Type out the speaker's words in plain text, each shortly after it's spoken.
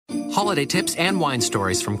Holiday tips and wine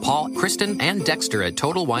stories from Paul, Kristen, and Dexter at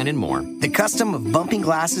Total Wine & More. The custom of bumping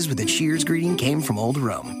glasses with a cheers greeting came from Old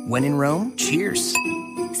Rome. When in Rome, cheers.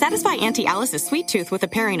 Satisfy Auntie Alice's sweet tooth with a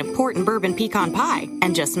pairing of port and bourbon pecan pie.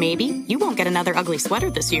 And just maybe, you won't get another ugly sweater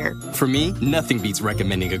this year. For me, nothing beats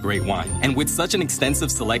recommending a great wine. And with such an extensive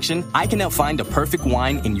selection, I can help find a perfect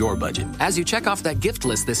wine in your budget. As you check off that gift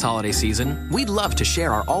list this holiday season, we'd love to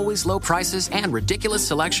share our always low prices and ridiculous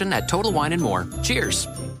selection at Total Wine & More. Cheers.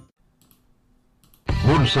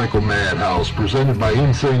 Motorcycle Madhouse, presented by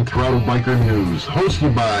Insane Throttle Biker News,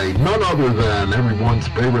 hosted by none other than everyone's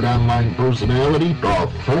favorite online personality,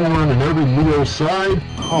 the thorn in every Leo's side.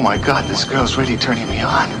 Oh my God, this girl's really turning me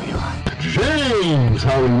on. James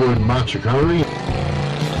Hollywood Machikari.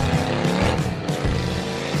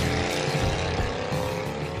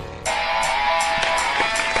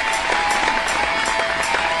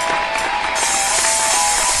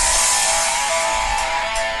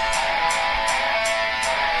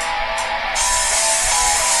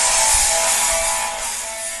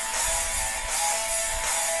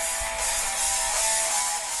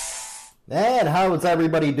 And how's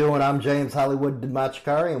everybody doing? I'm James Hollywood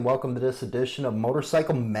Machikari, and welcome to this edition of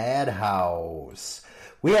Motorcycle Madhouse.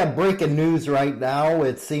 We have breaking news right now.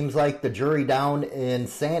 It seems like the jury down in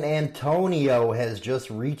San Antonio has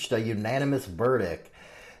just reached a unanimous verdict.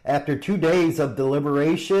 After 2 days of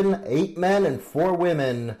deliberation, 8 men and 4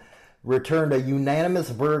 women returned a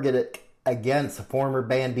unanimous verdict against former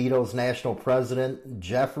Banditos national president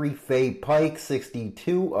Jeffrey Fay Pike,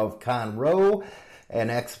 62, of Conroe, and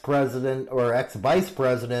ex-president or ex-vice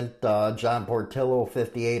president John Portillo,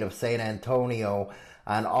 58, of San Antonio,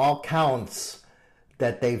 on all counts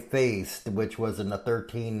that they faced, which was in a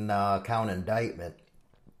 13-count indictment.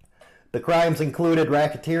 The crimes included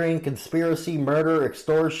racketeering, conspiracy, murder,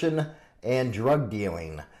 extortion, and drug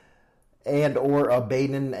dealing, and or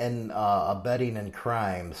abetting in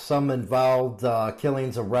crimes. Some involved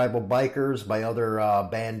killings of rival bikers by other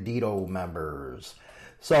Bandito members.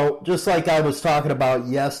 So, just like I was talking about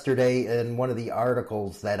yesterday in one of the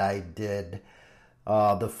articles that I did,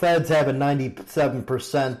 the feds have a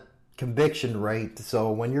 97% conviction rate,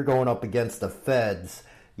 so when you're going up against the feds,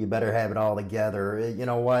 you better have it all together. You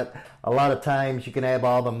know what? A lot of times you can have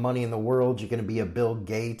all the money in the world, you're going to be a Bill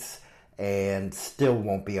Gates, and still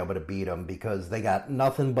won't be able to beat them because they got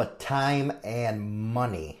nothing but time and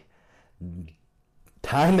money.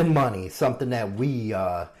 Time and money, something that we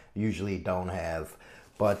usually don't have.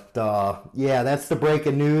 But, yeah, that's the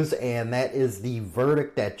breaking news, and that is the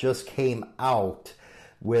verdict that just came out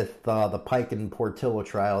with the Pike and Portillo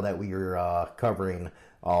trial that we were covering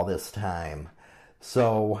all this time.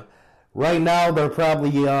 So, right now, they're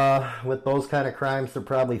probably, with those kind of crimes, they're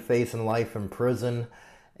probably facing life in prison,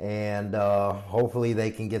 and hopefully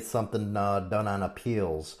they can get something done on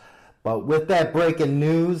appeals. But with that breaking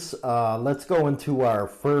news, let's go into our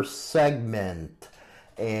first segment,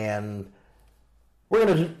 and we're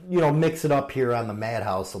going to, mix it up here on the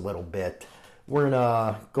Madhouse a little bit. We're going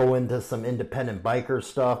to go into some independent biker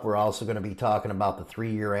stuff. We're also going to be talking about the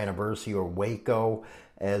 3-year anniversary of Waco,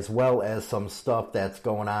 as well as some stuff that's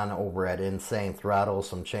going on over at Insane Throttle,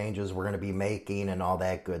 some changes we're going to be making and all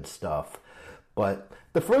that good stuff. But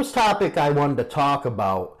the first topic I wanted to talk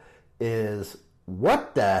about is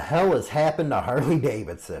what the hell has happened to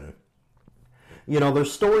Harley-Davidson?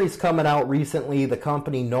 There's stories coming out recently. The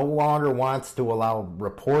company no longer wants to allow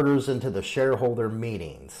reporters into the shareholder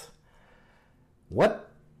meetings. What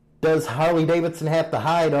does Harley-Davidson have to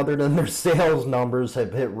hide other than their sales numbers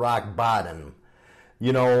have hit rock bottom?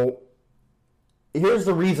 Here's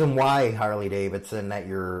the reason why, Harley-Davidson, that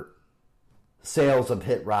your sales have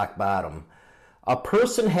hit rock bottom. A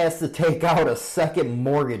person has to take out a second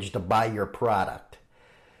mortgage to buy your product.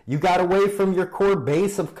 You got away from your core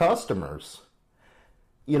base of customers.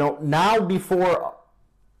 Now before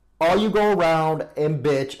all you go around and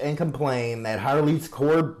bitch and complain that Harley's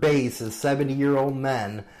core base is 70-year-old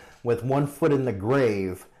men with one foot in the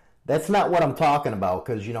grave, that's not what I'm talking about,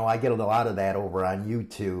 because, I get a lot of that over on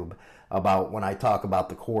YouTube about when I talk about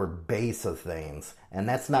the core base of things, and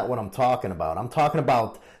that's not what I'm talking about. I'm talking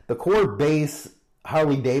about the core base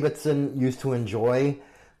Harley-Davidson used to enjoy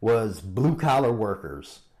was blue-collar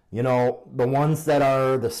workers. The ones that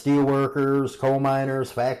are the steel workers, coal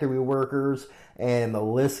miners, factory workers, and the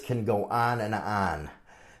list can go on and on.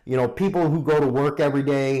 People who go to work every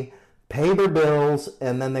day, pay their bills,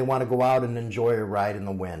 and then they want to go out and enjoy a ride in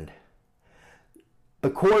the wind. The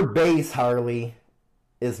core base, Harley,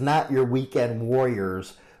 is not your weekend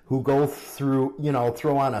warriors who go through,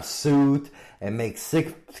 throw on a suit and make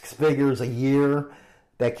 6 figures a year.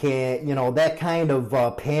 that can't, that kind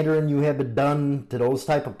of pandering you have done to those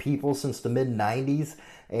type of people since the mid-90s.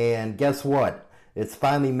 And guess what? It's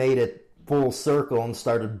finally made it full circle and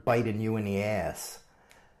started biting you in the ass.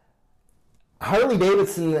 Harley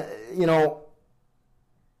Davidson,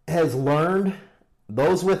 has learned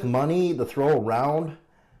those with money to throw around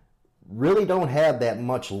really don't have that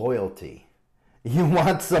much loyalty. You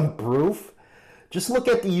want some proof? Just look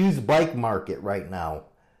at the used bike market right now.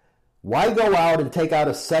 Why go out and take out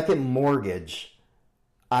a second mortgage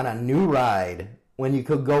on a new ride when you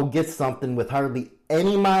could go get something with hardly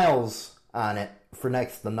any miles on it for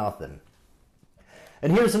next to nothing?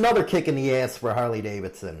 And here's another kick in the ass for Harley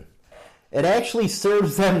Davidson. It actually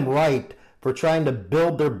serves them right for trying to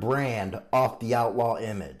build their brand off the outlaw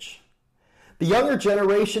image. The younger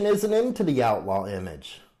generation isn't into the outlaw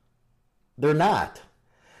image. They're not.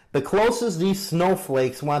 The closest these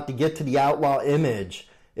snowflakes want to get to the outlaw image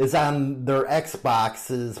is on their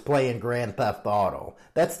Xboxes playing Grand Theft Auto.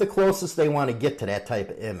 That's the closest they want to get to that type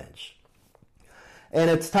of image. And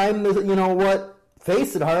it's time to,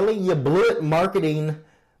 face it, Harley, you blew it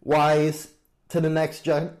marketing-wise to the next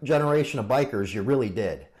generation of bikers. You really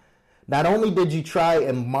did. Not only did you try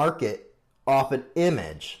and market off an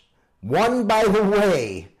image, one, by the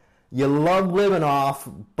way, you love living off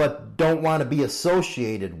but don't want to be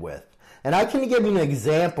associated with. And I can give you an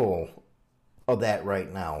example of that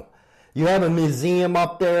right now. You have a museum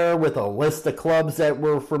up there with a list of clubs that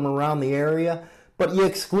were from around the area, but you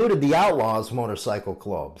excluded the Outlaws motorcycle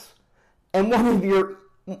clubs. And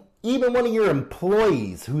even one of your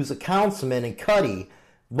employees, who's a councilman in Cuddy,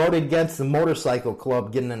 voted against the motorcycle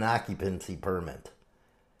club getting an occupancy permit.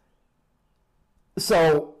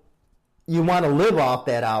 So you want to live off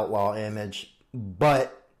that outlaw image,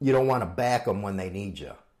 but you don't want to back them when they need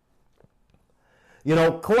you.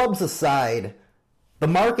 Clubs aside, the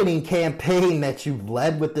marketing campaign that you've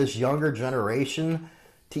led with this younger generation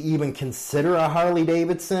to even consider a Harley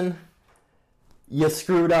Davidson, you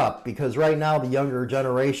screwed up, because right now the younger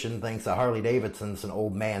generation thinks a Harley Davidson's an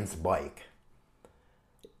old man's bike.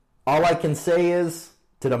 All I can say is,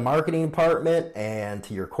 to the marketing department and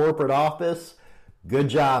to your corporate office, good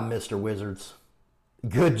job, Mr. Wizards.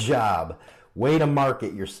 Good job. Way to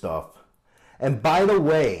market your stuff. And by the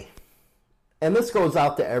way, and this goes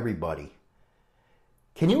out to everybody,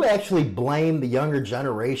 can you actually blame the younger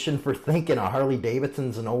generation for thinking a Harley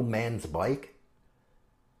Davidson's an old man's bike?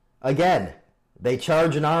 Again, they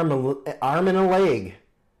charge an arm and a leg,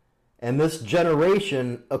 and this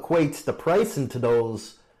generation equates the pricing to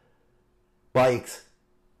those bikes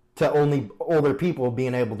to only older people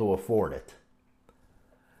being able to afford it.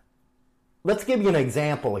 Let's give you an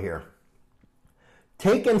example here.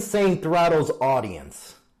 Take Insane Throttle's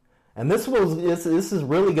audience, and this is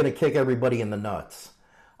really going to kick everybody in the nuts.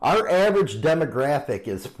 Our average demographic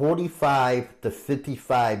is 45 to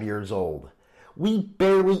 55 years old. We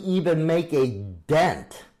barely even make a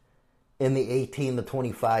dent in the 18 to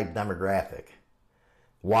 25 demographic.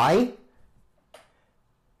 Why?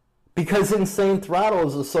 Because Insane Throttle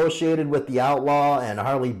is associated with the outlaw and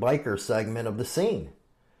Harley biker segment of the scene.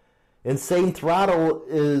 Insane Throttle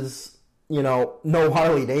is, no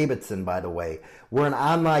Harley Davidson, by the way. We're an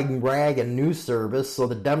online rag and news service, so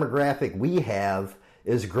the demographic we have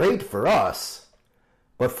is great for us.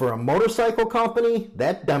 But for a motorcycle company,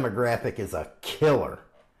 that demographic is a killer.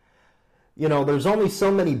 There's only so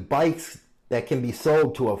many bikes that can be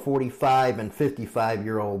sold to a 45 and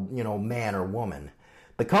 55-year-old, man or woman.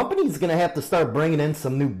 The company's going to have to start bringing in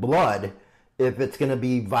some new blood if it's going to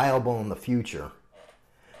be viable in the future.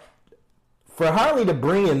 For Harley to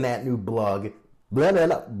bring in that new blood,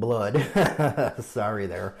 sorry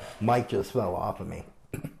there, Mike just fell off of me.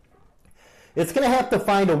 It's going to have to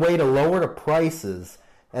find a way to lower the prices,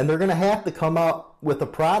 and they're going to have to come up with a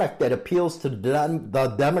product that appeals to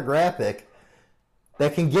the demographic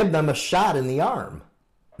that can give them a shot in the arm.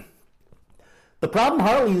 The problem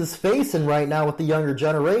Harley is facing right now with the younger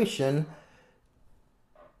generation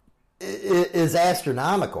is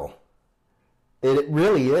astronomical. It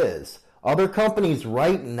really is. Other companies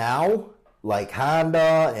right now, like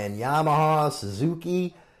Honda and Yamaha,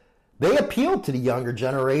 Suzuki, they appeal to the younger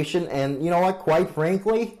generation, and you know what, quite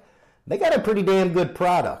frankly, they got a pretty damn good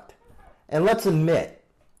product. And let's admit,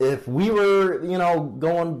 if we were,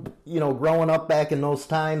 growing up back in those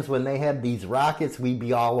times when they had these rockets, we'd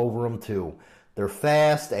be all over them too. They're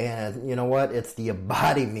fast, and you know what? It's the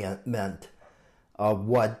embodiment of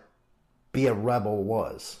what Be a Rebel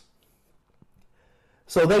was.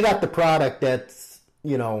 So they got the product that's,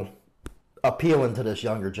 appealing to this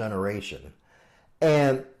younger generation.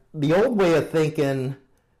 And the old way of thinking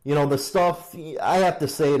You know, the stuff, I have to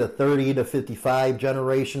say, the 30 to 55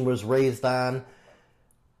 generation was raised on.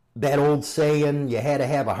 That old saying, you had to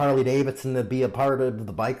have a Harley Davidson to be a part of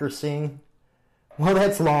the biker scene. Well,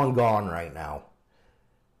 that's long gone right now.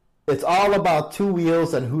 It's all about two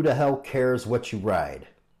wheels and who the hell cares what you ride.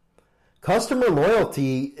 Customer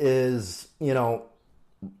loyalty is, you know,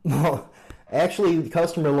 well, actually,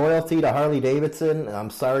 customer loyalty to Harley Davidson, I'm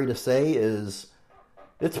sorry to say, it's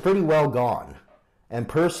pretty well gone. And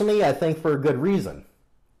personally, I think for a good reason.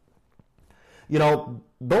 You know,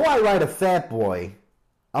 though I ride a Fat Boy,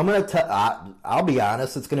 I'll be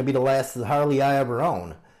honest, it's going to be the last Harley I ever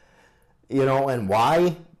own. You know, and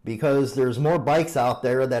why? Because there's more bikes out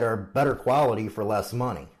there that are better quality for less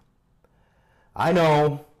money. I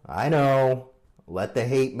know. Let the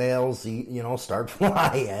hate mails, start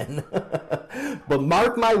flying. But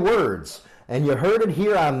mark my words, and you heard it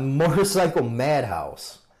here on Motorcycle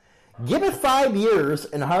Madhouse. Give it 5 years,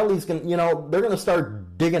 and Harley's going to, they're going to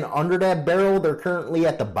start digging under that barrel they're currently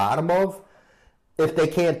at the bottom of if they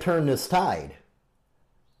can't turn this tide.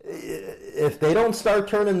 If they don't start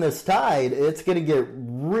turning this tide, it's going to get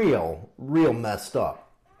real messed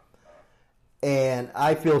up. And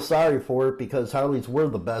I feel sorry for it because Harleys were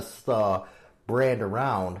the best brand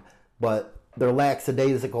around, but their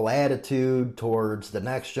lackadaisical attitude towards the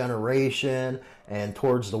next generation and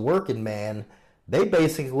towards the working man, they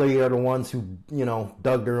basically are the ones who,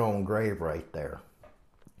 dug their own grave right there.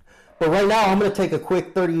 But right now, I'm going to take a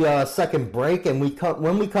quick 30-second break, and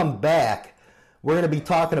when we come back, we're going to be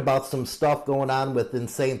talking about some stuff going on with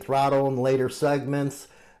Insane Throttle in later segments,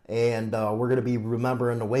 and we're going to be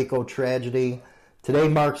remembering the Waco tragedy. Today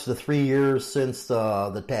marks the 3 years since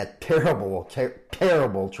that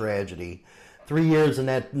terrible tragedy. 3 years, and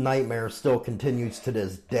that nightmare still continues to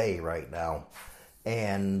this day right now.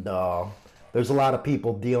 And there's a lot of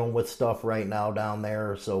people dealing with stuff right now down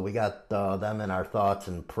there, so we got them in our thoughts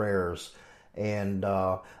and prayers. And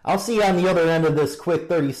I'll see you on the other end of this quick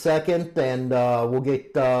 30-second, and we'll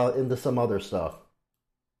get into some other stuff.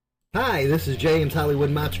 Hi, this is James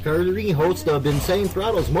Hollywood Machikari, host of Insane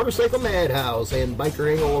Throttle's Motorcycle Madhouse and Biker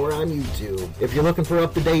Angle over on YouTube. If you're looking for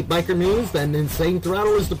up-to-date biker news, then Insane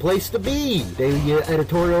Throttle is the place to be. Daily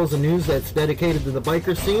editorials and news that's dedicated to the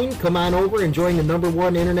biker scene. Come on over and join the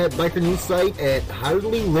 #1 internet biker news site at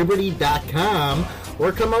HarleyLiberty.com,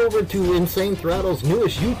 or come over to Insane Throttle's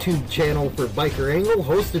newest YouTube channel for Biker Angle,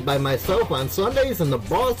 hosted by myself on Sundays, and The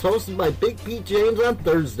Boss, hosted by Big Pete James on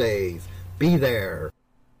Thursdays. Be there.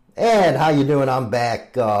 And how you doing? I'm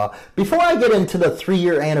back. Before I get into the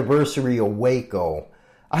 3-year anniversary of Waco,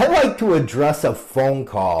 I like to address a phone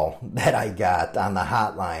call that I got on the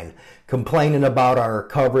hotline complaining about our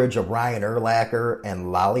coverage of Ryan Urlacher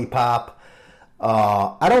and Lollipop.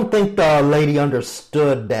 I don't think the lady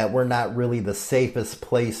understood that we're not really the safest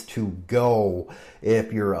place to go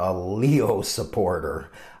if you're a Leo supporter.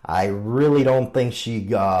 I really don't think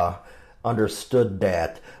she understood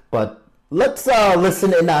that. But let's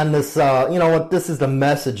listen in on this. You know what? This is the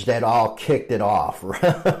message that all kicked it off. Hi,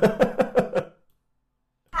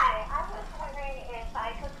 I was wondering if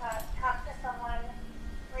I could talk to someone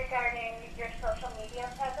regarding your social media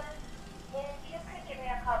presence. If you could give me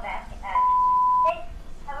a call back thanks.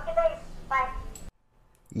 Have a good day. Bye.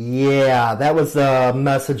 Yeah, that was the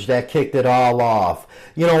message that kicked it all off.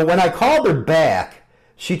 You know, when I called her back,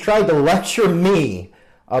 she tried to lecture me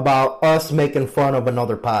about us making fun of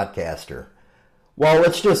another podcaster. Well,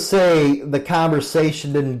 let's just say the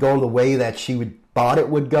conversation didn't go the way that she thought it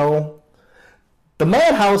would go. The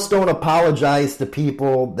Madhouse don't apologize to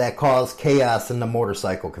people that cause chaos in the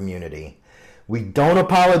motorcycle community. We don't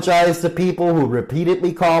apologize to people who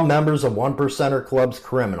repeatedly call members of One Percenter clubs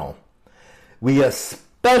criminal. We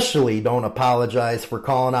especially don't apologize for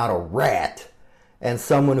calling out a rat and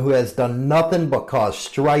someone who has done nothing but cause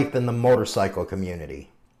strife in the motorcycle community.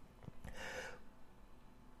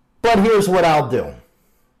 But here's what I'll do.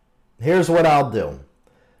 Here's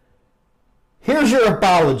your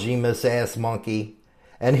apology, Miss Ass Monkey.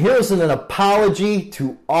 And here's an apology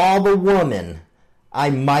to all the women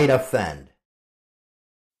I might offend.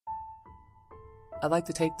 I'd like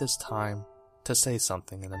to take this time to say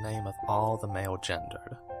something in the name of all the male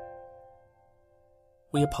gendered.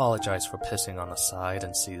 We apologize for pissing on the side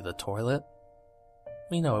and seat of the toilet.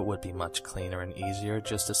 We know it would be much cleaner and easier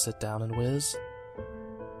just to sit down and whiz.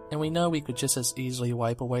 And we know we could just as easily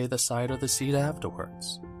wipe away the side or the seat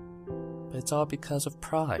afterwards. But it's all because of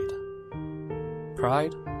pride.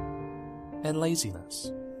 Pride and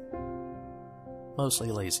laziness.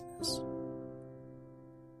 Mostly laziness.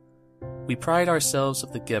 We pride ourselves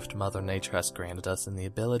of the gift Mother Nature has granted us in the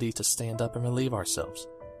ability to stand up and relieve ourselves,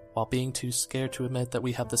 while being too scared to admit that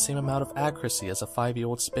we have the same amount of accuracy as a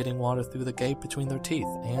 5-year-old spitting water through the gate between their teeth,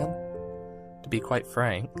 and, to be quite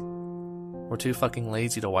frank, we're too fucking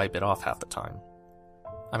lazy to wipe it off half the time.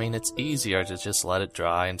 I mean, it's easier to just let it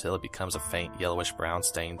dry until it becomes a faint yellowish-brown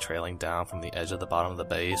stain trailing down from the edge of the bottom of the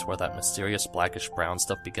base where that mysterious blackish-brown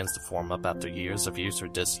stuff begins to form up after years of use or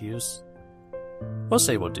disuse. We'll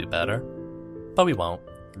say we'll do better, but we won't.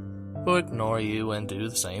 We'll ignore you and do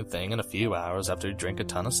the same thing in a few hours after you drink a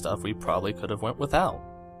ton of stuff we probably could have went without,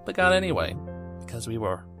 but got anyway, because we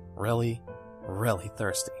were really, really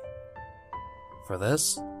thirsty. For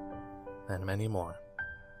this, and many more.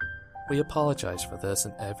 We apologize for this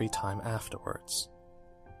and every time afterwards.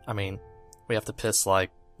 I mean, we have to piss like,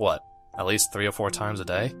 what, at least 3 or 4 times a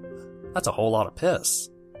day? That's a whole lot of piss.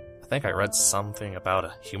 I think I read something about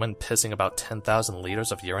a human pissing about 10,000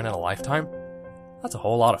 liters of urine in a lifetime. That's a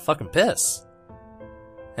whole lot of fucking piss.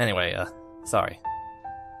 Anyway, sorry.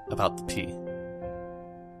 About the pee.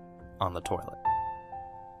 On the toilet.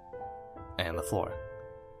 And the floor.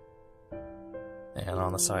 And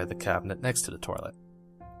on the side of the cabinet next to the toilet.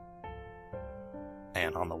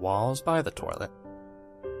 And on the walls by the toilet.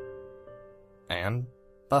 And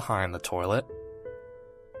behind the toilet.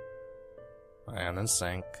 And the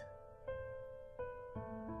sink.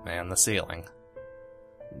 And the ceiling.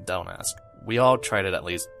 Don't ask. We all tried it at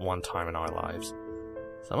least one time in our lives.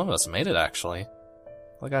 Some of us made it, actually.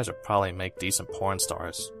 The guys would probably make decent porn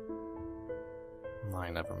stars. I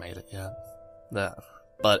never made it yet.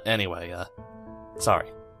 But anyway, sorry.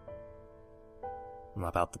 I'm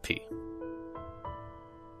about to pee.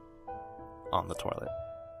 On the toilet.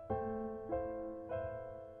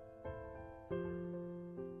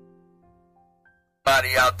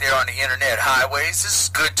 Everybody out there on the internet highways, this is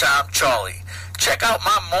Good Time Charlie. Check out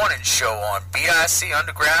my morning show on BIC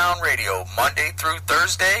Underground Radio, Monday through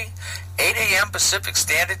Thursday, 8 a.m. Pacific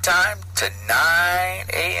Standard Time to 9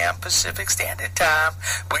 a.m. Pacific Standard Time.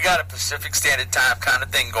 We got a Pacific Standard Time kind of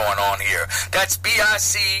thing going on here. That's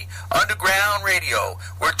BIC Underground Radio.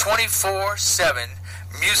 We're 24/7,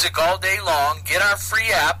 music all day long. Get our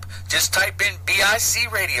free app. Just type in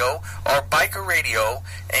BIC Radio or Biker Radio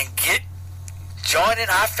and get joining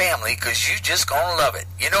our family, because you just gonna love it.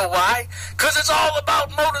 You know why? Because it's all about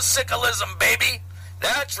motorcyclism, baby.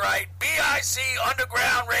 That's right, BIC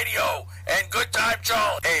Underground Radio and Good Time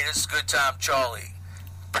Charlie. Hey, this is Good Time Charlie,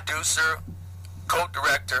 producer,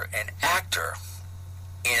 co-director, and actor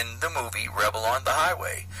in the movie Rebel on the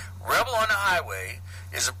Highway. Rebel on the Highway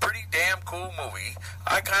is a pretty damn cool movie.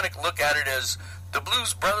 I kind of look at it as the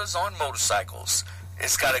Blues Brothers on motorcycles.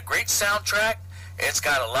 It's got a great soundtrack. It's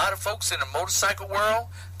got a lot of folks in the motorcycle world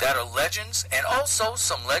that are legends, and also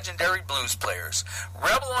some legendary blues players.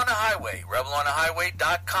 Rebel on the Highway,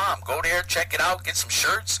 rebelonthehighway.com. Go there, check it out, get some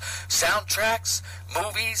shirts, soundtracks,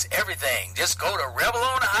 movies, everything. Just go to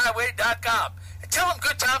rebelonthehighway.com and tell them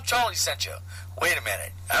Good Time Charlie sent you. Wait a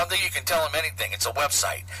minute. I don't think you can tell them anything. It's a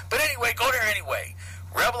website. But anyway, go there anyway.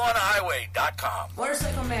 rebelonthehighway.com.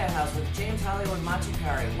 Motorcycle Madhouse with James Hollywood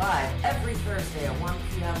Machikari, live every Thursday at 1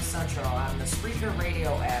 p.m. Central on the Spreaker Radio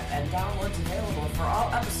app, and downloads available for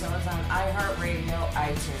all episodes on iHeartRadio,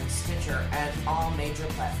 iTunes, Stitcher, and all major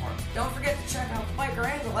platforms. Don't forget to check out the Biker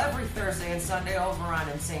Angle every Thursday and Sunday over on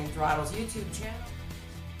Insane Throttle's YouTube channel.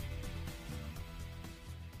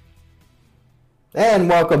 And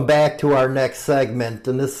welcome back to our next segment.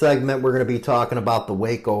 In this segment, we're going to be talking about the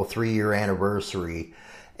Waco 3-year anniversary.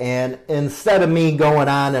 And instead of me going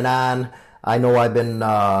on and on, I know I've been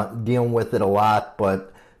dealing with it a lot,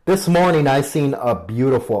 but this morning I seen a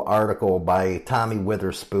beautiful article by Tommy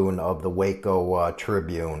Witherspoon of the Waco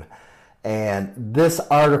Tribune. And this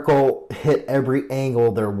article hit every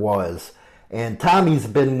angle there was. And Tommy's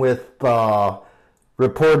been with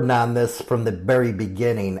reporting on this from the very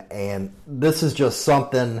beginning, and this is just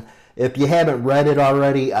something, if you haven't read it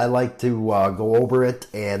already, I like to go over it,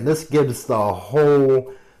 and this gives the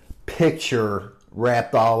whole picture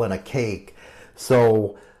wrapped all in a cake.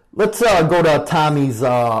 So let's go to Tommy's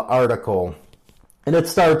article, and it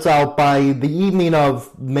starts out by the evening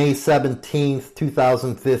of May 17th,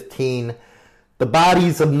 2015. The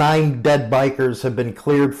bodies of 9 dead bikers have been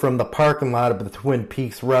cleared from the parking lot of the Twin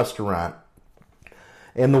Peaks restaurant.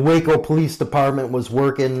 And the Waco Police Department was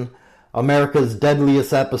working America's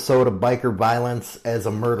deadliest episode of biker violence as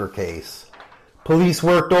a murder case. Police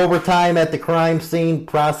worked overtime at the crime scene,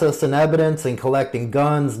 processing evidence and collecting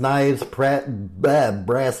guns, knives,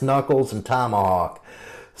 brass knuckles, and tomahawk.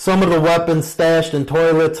 Some of the weapons stashed in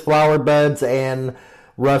toilets, flower beds, and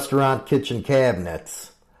restaurant kitchen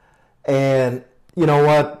cabinets. And you know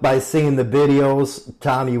what? By seeing the videos,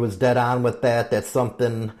 Tommy was dead on with that. That's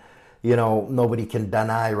something nobody can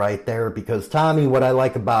deny right there, because Tommy, what I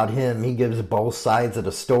like about him, he gives both sides of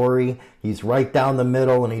the story. He's right down the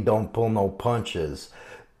middle, and he don't pull no punches.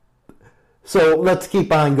 So let's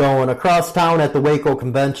keep on going. Across town at the Waco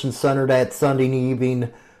Convention Center that Sunday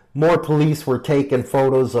evening, more police were taking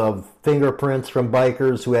photos of fingerprints from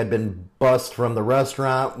bikers who had been bussed from the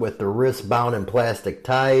restaurant with their wrists bound in plastic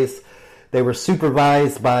ties. They were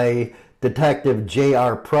supervised by Detective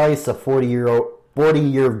J.R. Price, a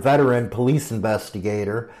 40-year veteran police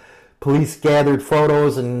investigator. Police gathered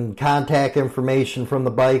photos and contact information from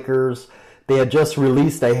the bikers. They had just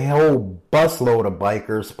released a whole busload of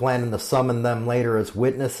bikers, planning to summon them later as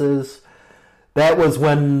witnesses. That was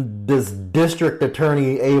when this District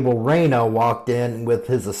Attorney Abel Reyna walked in with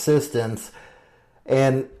his assistants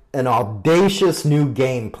and an audacious new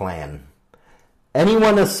game plan.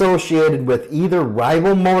 Anyone associated with either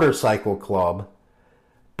rival motorcycle club,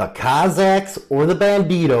 the Cossacks, or the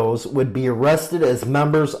Banditos would be arrested as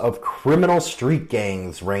members of criminal street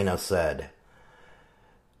gangs, Reyna said.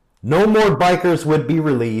 No more bikers would be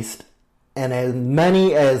released, and as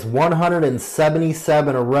many as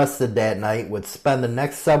 177 arrested that night would spend the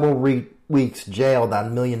next several weeks jailed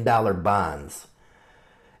on million-dollar bonds.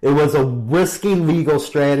 It was a risky legal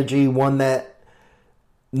strategy, one that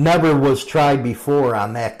never was tried before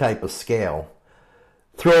on that type of scale.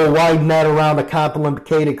 Throw a wide net around a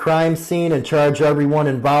complicated crime scene and charge everyone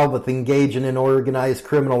involved with engaging in organized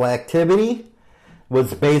criminal activity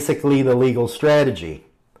was basically the legal strategy.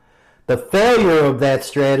 The failure of that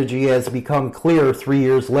strategy has become clear 3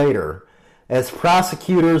 years later, as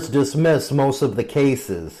prosecutors dismiss most of the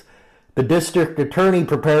cases. The district attorney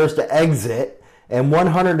prepares to exit, and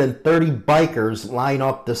 130 bikers line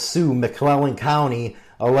up to sue McClellan County,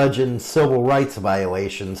 alleging civil rights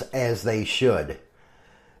violations, as they should.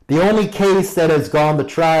 The only case that has gone to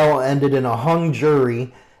trial ended in a hung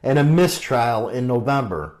jury and a mistrial in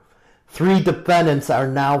November. 3 defendants are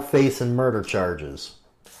now facing murder charges.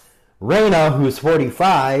 Reyna, who's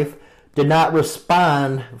 45, did not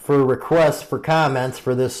respond for requests for comments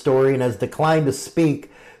for this story and has declined to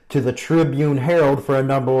speak to the Tribune-Herald for a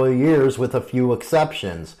number of years, with a few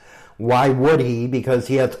exceptions. Why would he? Because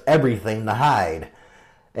he has everything to hide.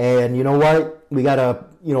 And you know what? We got to,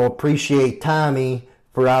 appreciate Tommy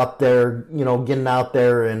for out there, getting out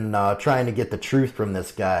there and trying to get the truth from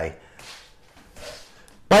this guy.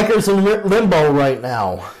 Bikers in limbo right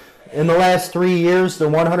now. In the last 3 years, the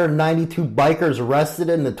 192 bikers arrested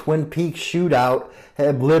in the Twin Peaks shootout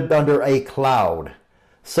have lived under a cloud.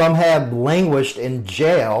 Some have languished in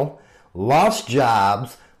jail, lost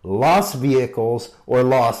jobs, lost vehicles, or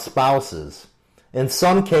lost spouses. In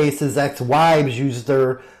some cases, ex-wives used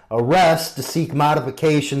their arrest to seek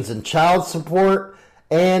modifications in child support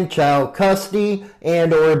and child custody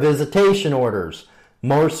and or visitation orders.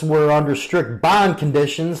 Most were under strict bond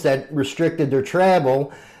conditions that restricted their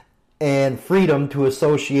travel and freedom to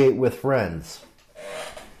associate with friends.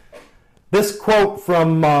 This quote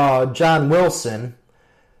from John Wilson: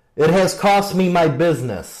 "It has cost me my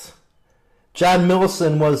business." John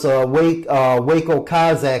Wilson was a Waco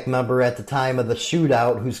Cossack member at the time of the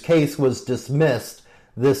shootout, whose case was dismissed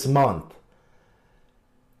this month.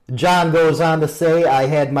 John goes on to say, "I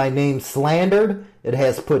had my name slandered. It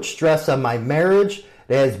has put stress on my marriage.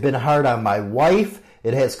 It has been hard on my wife.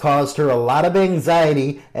 It has caused her a lot of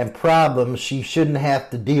anxiety and problems she shouldn't have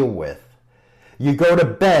to deal with. You go to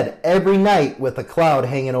bed every night with a cloud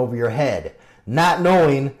hanging over your head, not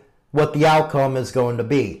knowing what the outcome is going to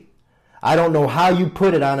be. I don't know how you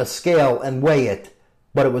put it on a scale and weigh it,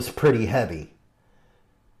 but it was pretty heavy."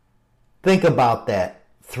 Think about that.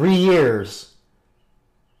 3 years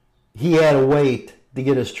he had to wait to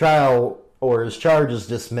get his trial or his charges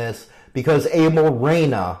dismissed because Abel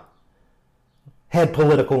Reyna had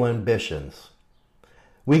political ambitions.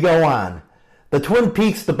 We go on. The Twin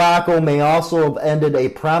Peaks debacle may also have ended a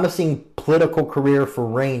promising political career for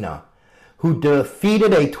Reyna, who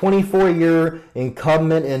defeated a 24-year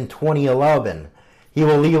incumbent in 2011. He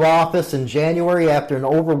will leave office in January after an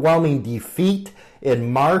overwhelming defeat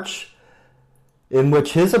in March, in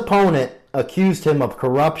which his opponent accused him of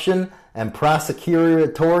corruption and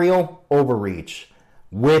prosecutorial overreach,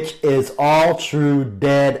 which is all true,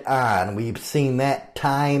 dead on. We've seen that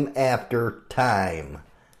time after time.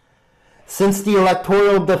 Since the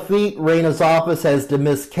electoral defeat, Reyna's office has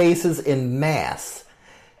dismissed cases in mass,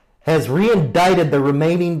 has re-indicted the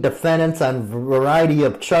remaining defendants on a variety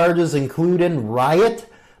of charges, including riot,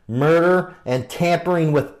 murder, and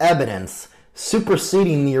tampering with evidence,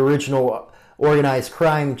 superseding the original organized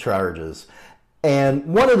crime charges.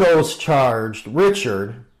 And one of those charged,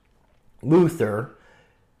 Richard Luther,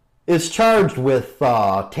 is charged with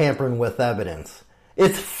tampering with evidence.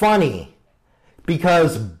 It's funny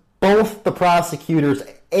because both the prosecutors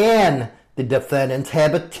and the defendants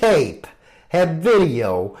have a tape, have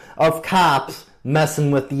video of cops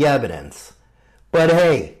messing with the evidence. But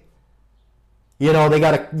hey, you know, they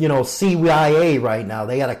got to, CIA right now.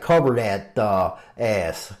 They got to cover that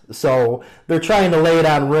ass. So they're trying to lay it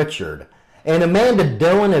on Richard. And Amanda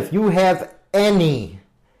Dillon, if you have any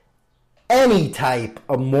type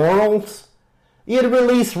of morals, you'd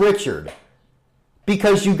release Richard.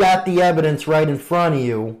 Because you got the evidence right in front of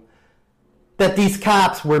you that these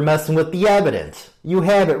cops were messing with the evidence. You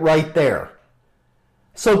have it right there.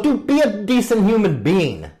 So be a decent human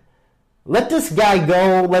being. Let this guy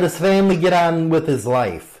go. Let his family get on with his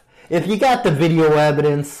life. If you got the video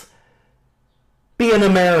evidence, be an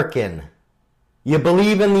American. You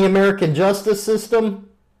believe in the American justice system?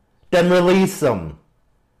 Then release them.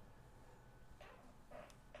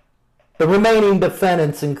 The remaining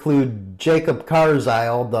defendants include Jacob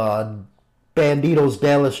Carzile, the Bandidos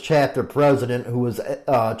Dallas chapter president, who was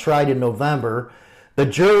tried in November. The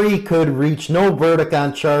jury could reach no verdict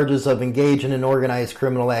on charges of engaging in organized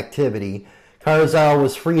criminal activity. Carzile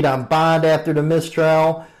was freed on bond after the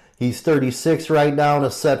mistrial. He's 36 right now and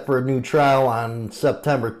is set for a new trial on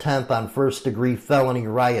September 10th on first-degree felony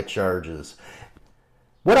riot charges.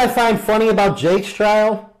 What I find funny about Jake's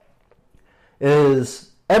trial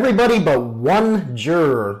is everybody but one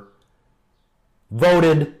juror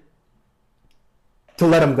voted to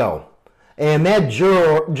let him go. And that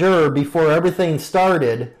juror, before everything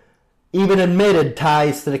started, even admitted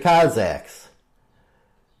ties to the Kazakhs.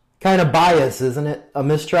 Kind of biased, isn't it? A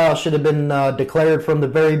mistrial should have been declared from the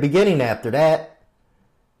very beginning after that.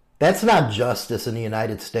 That's not justice in the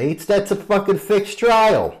United States. That's a fucking fixed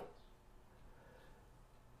trial.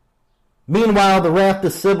 Meanwhile, the raft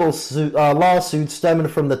of civil lawsuits stemming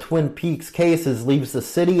from the Twin Peaks cases leaves the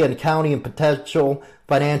city and county in potential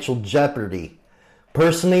financial jeopardy.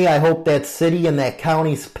 Personally, I hope that city and that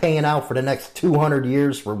county's paying out for the next 200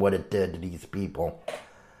 years for what it did to these people.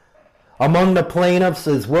 Among the plaintiffs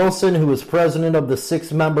is Wilson, who was president of the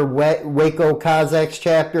 6-member Waco Kazakhs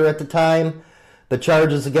chapter at the time. The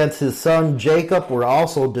charges against his son, Jacob, were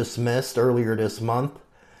also dismissed earlier this month.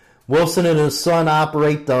 Wilson and his son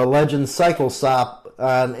operate the Legend Cycle Shop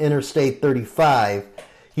on Interstate 35.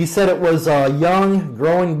 He said it was a young,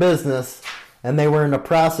 growing business, and they were in the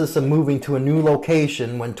process of moving to a new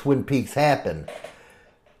location when Twin Peaks happened.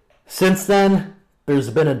 Since then,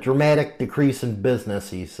 there's been a dramatic decrease in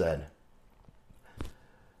business, he said.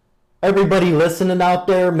 Everybody listening out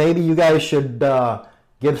there, maybe you guys should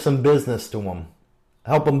give some business to them.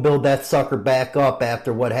 Help them build that sucker back up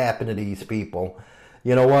after what happened to these people.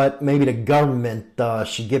 You know what? Maybe the government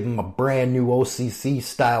should give them a brand new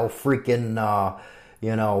OCC-style freaking,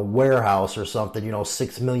 warehouse or something.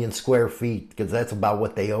 6 million square feet, because that's about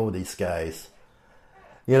what they owe these guys.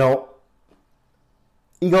 He goes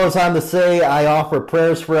on to say, I offer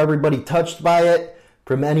prayers for everybody touched by it,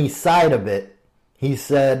 from any side of it. He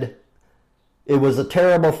said, it was a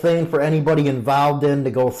terrible thing for anybody involved in to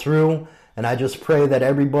go through, and I just pray that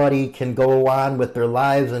everybody can go on with their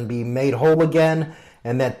lives and be made whole again,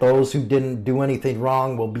 and that those who didn't do anything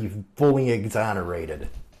wrong will be fully exonerated.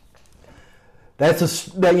 That's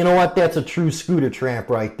a true scooter tramp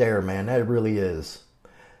right there, man. That really is.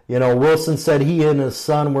 Wilson said he and his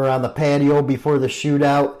son were on the patio before the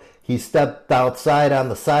shootout. He stepped outside on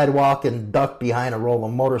the sidewalk and ducked behind a row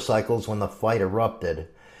of motorcycles when the fight erupted.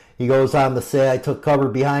 He goes on to say, I took cover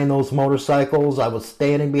behind those motorcycles I was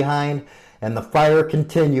standing behind, and the fire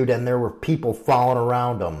continued, and there were people falling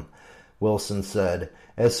around them, Wilson said.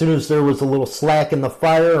 As soon as there was a little slack in the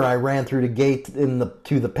fire, I ran through the gate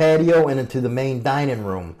to the patio and into the main dining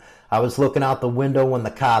room. I was looking out the window when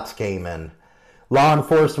the cops came in. Law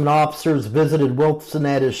enforcement officers visited Wilson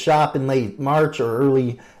at his shop in late March or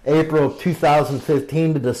early April of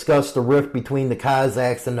 2015 to discuss the rift between the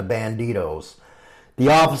Kazakhs and the Bandidos. The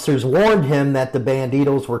officers warned him that the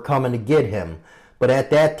Bandidos were coming to get him, but at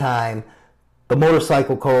that time, the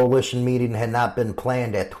Motorcycle Coalition meeting had not been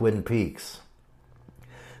planned at Twin Peaks.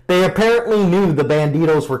 They apparently knew the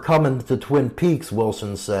Bandidos were coming to Twin Peaks,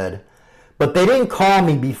 Wilson said, but they didn't call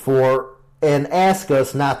me before and ask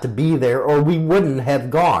us not to be there, or we wouldn't have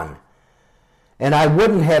gone. And I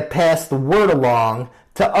wouldn't have passed the word along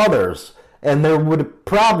to others. And there would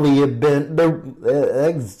probably have been,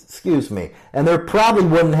 and there probably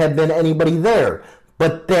wouldn't have been anybody there.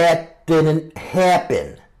 But that didn't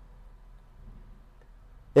happen.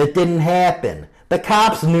 It didn't happen. The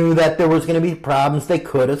cops knew that there was going to be problems. They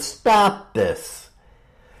could have stopped this.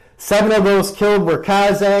 7 of those killed were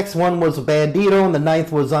Kazakhs, 1 was a bandito, and the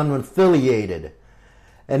 9th was unaffiliated.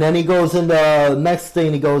 And then he goes into, next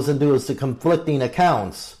thing he goes into is the conflicting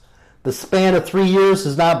accounts. The span of 3 years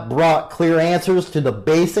has not brought clear answers to the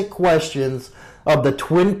basic questions of the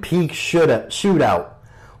Twin Peaks shootout.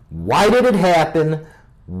 Why did it happen?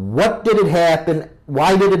 What did it happen?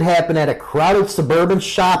 Why did it happen at a crowded suburban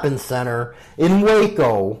shopping center in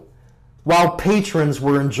Waco while patrons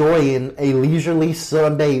were enjoying a leisurely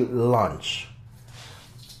Sunday lunch?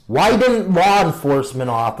 Why didn't law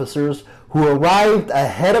enforcement officers who arrived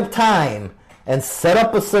ahead of time and set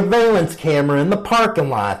up a surveillance camera in the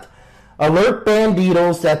parking lot alert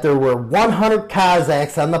banditos that there were 100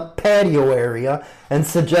 Kazakhs on the patio area and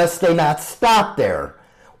suggest they not stop there?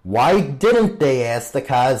 Why didn't they ask the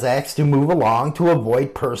Kazakhs to move along to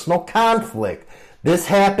avoid personal conflict? This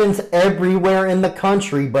happens everywhere in the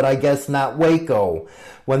country, but I guess not Waco.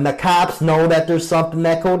 When the cops know that there's something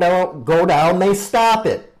that go down, they stop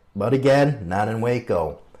it. But again, not in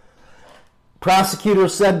Waco.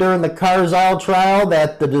 Prosecutors said during the Karzai trial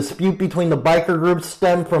that the dispute between the biker groups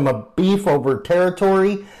stemmed from a beef over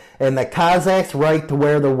territory and the Kazakhs' right to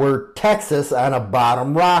wear the word Texas on a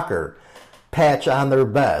bottom rocker patch on their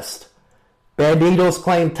vest. Banditos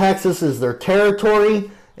claim Texas is their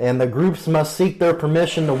territory and the groups must seek their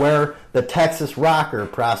permission to wear the Texas rocker,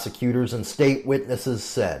 prosecutors and state witnesses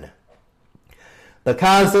said. The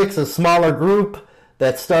Kazakhs, a smaller group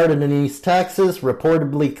that started in East Texas,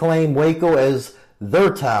 reportedly claim Waco as their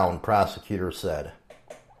town, prosecutors said.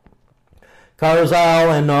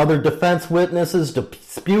 Karzai and other defense witnesses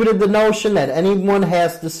disputed the notion that anyone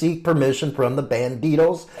has to seek permission from the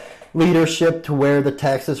Banditos leadership to wear the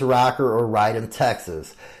Texas rocker or ride in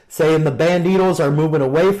Texas, saying the Banditos are moving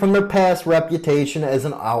away from their past reputation as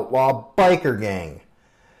an outlaw biker gang.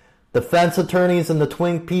 Defense attorneys in the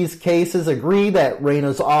Twin Peaks cases agree that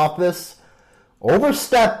Reina's office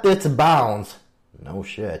overstepped its bounds, no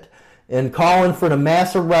shit, in calling for the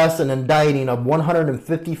mass arrest and indicting of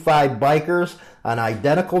 155 bikers on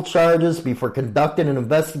identical charges before conducting an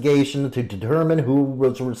investigation to determine who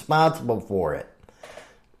was responsible for it.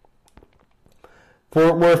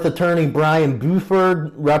 Fort Worth attorney Brian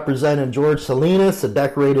Buford represented George Salinas, a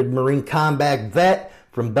decorated Marine combat vet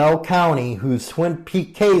from Bell County, whose Twin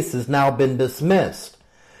Peaks case has now been dismissed.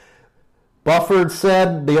 Bufford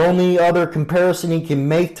said the only other comparison he can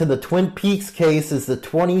make to the Twin Peaks case is the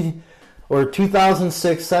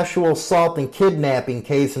 2006 sexual assault and kidnapping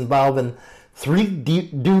case involving 3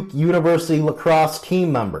 Duke University lacrosse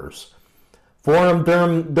team members.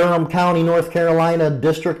 Durham County, North Carolina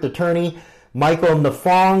District Attorney Michael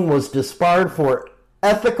Nafong was disbarred for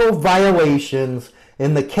ethical violations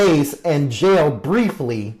in the case and jailed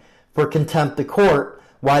briefly for contempt of court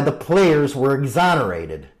while the players were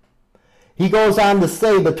exonerated. He goes on to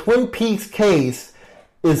say the Twin Peaks case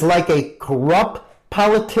is like a corrupt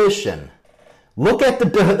politician.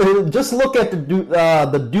 Just look at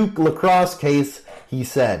the Duke lacrosse case, he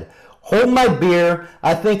said. Hold my beer.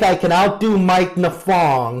 I think I can outdo Mike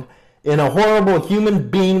Nafong in a horrible human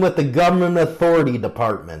being with the government authority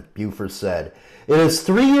department, Buford said. It is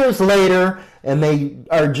 3 years later, and they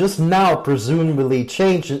are just now presumably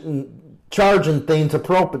charging things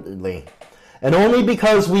appropriately. And only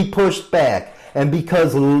because we pushed back and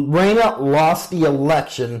because Reina lost the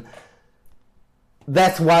election,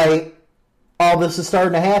 that's why all this is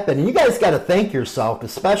starting to happen. And you guys got to thank yourself,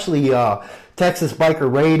 especially Texas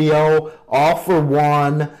Biker Radio, All for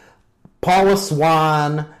One, Paula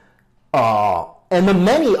Swan, and the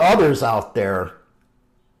many others out there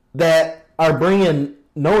that are bringing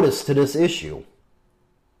notice to this issue.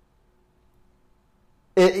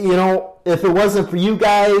 If it wasn't for you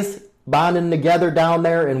guys bonding together down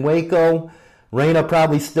there in Waco, Reina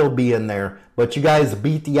probably still be in there. But you guys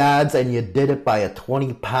beat the odds and you did it by a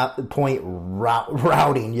 20-point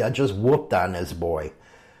routing. You just whooped on this boy.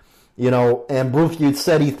 And Brufeud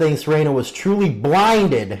said he thinks Reina was truly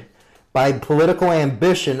blinded by political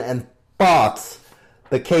ambition and thoughts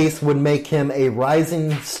the case would make him a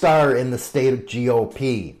rising star in the state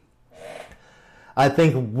GOP. I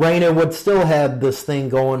think Reina would still have this thing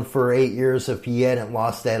going for 8 years if he hadn't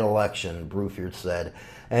lost that election, Brufeud said.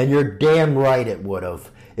 And you're damn right it would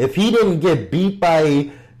have. If he didn't get beat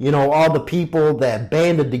by, all the people that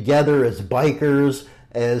banded together as bikers,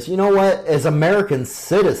 as American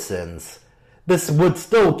citizens, this would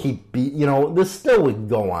still this still would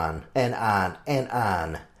go on and on and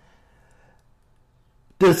on.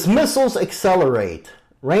 Dismissals accelerate.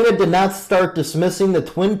 Reina did not start dismissing the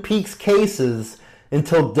Twin Peaks cases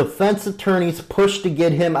until defense attorneys pushed to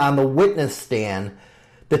get him on the witness stand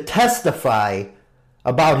to testify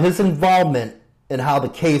about his involvement in how the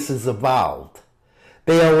case has evolved.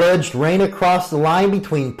 They alleged Reyna crossed the line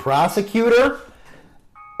between prosecutor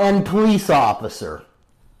and police officer.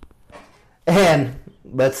 And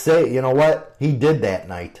let's say, you know what? He did that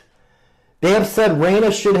night. They have said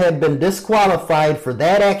Reyna should have been disqualified for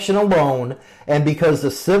that action alone, and because the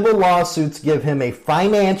civil lawsuits give him a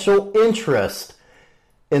financial interest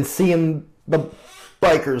in seeing the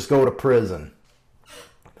bikers go to prison.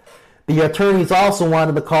 The attorneys also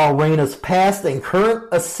wanted to call Reyna's past and current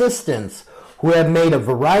assistants, who have made a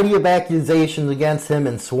variety of accusations against him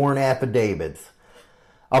in sworn affidavits.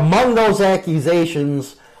 Among those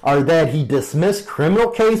accusations are that he dismissed criminal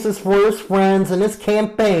cases for his friends and his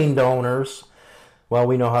campaign donors. Well,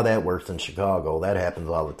 we know how that works in Chicago. That happens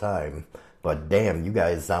all the time. But damn, you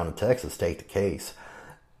guys down in Texas take the case.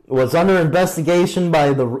 Was under investigation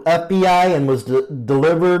by the FBI and was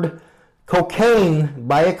delivered cocaine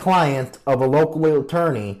by a client of a local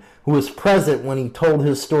attorney who was present when he told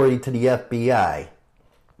his story to the FBI.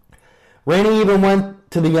 Reyna even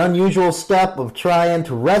went to the unusual step of trying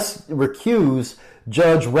to recuse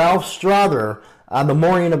Judge Ralph Strother on the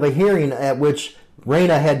morning of a hearing at which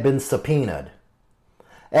Reyna had been subpoenaed.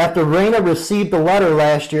 After Reyna received a letter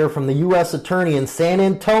last year from the U.S. Attorney in San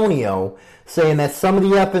Antonio saying that some of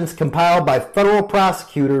the evidence compiled by federal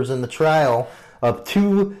prosecutors in the trial of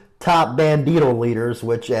two top Bandito leaders,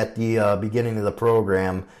 which at the beginning of the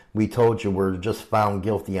program we told you were just found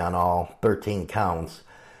guilty on all 13 counts,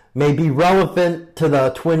 may be relevant to the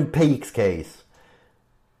Twin Peaks case.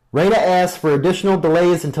 Reyna asked for additional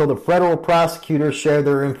delays until the federal prosecutors share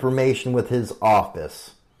their information with his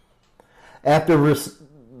office.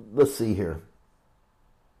 Let's see here.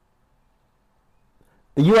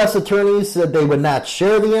 The U.S. attorneys said they would not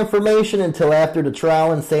share the information until after the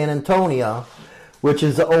trial in San Antonio, which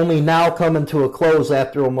is only now coming to a close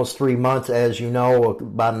after almost 3 months. As you know,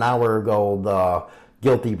 about an hour ago, the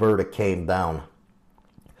guilty verdict came down.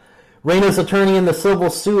 Reyna's attorney in the civil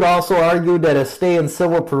suit also argued that a stay in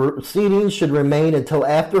civil proceedings should remain until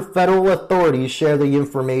after federal authorities share the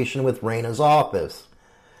information with Reyna's office.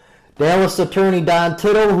 Dallas attorney Don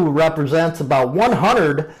Tittle, who represents about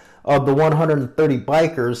 100 of the 130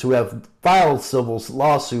 bikers who have filed civil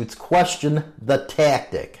lawsuits, questioned the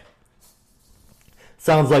tactic.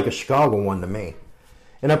 Sounds like a Chicago one to me.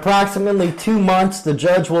 In approximately 2 months, the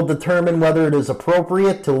judge will determine whether it is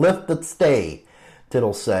appropriate to lift the stay,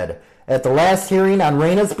 Tittle said. At the last hearing on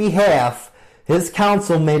Reyna's behalf, his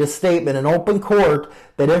counsel made a statement in open court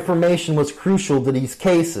that information was crucial to these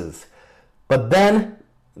cases. But then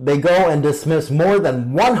they go and dismiss more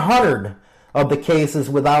than 100 of the cases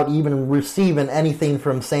without even receiving anything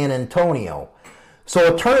from San Antonio.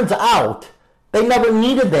 So it turns out they never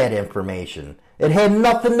needed that information. It had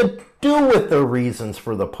nothing to do with their reasons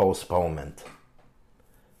for the postponement.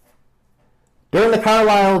 During the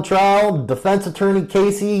Carlisle trial, defense attorney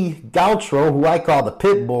Casey Gautreaux, who I call the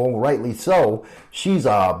pit bull, rightly so, she's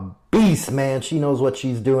a beast, man. She knows what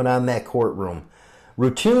she's doing on that courtroom,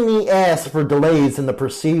 routinely asked for delays in the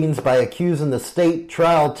proceedings by accusing the state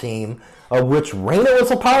trial team, of which Reyna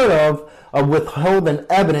was a part of withholding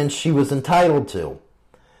evidence she was entitled to.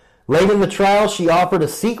 Late in the trial, she offered a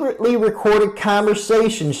secretly recorded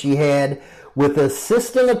conversation she had with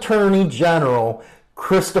Assistant Attorney General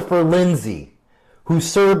Christopher Lindsay, who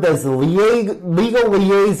served as the legal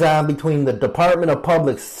liaison between the Department of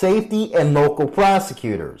Public Safety and local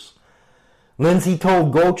prosecutors. Lindsay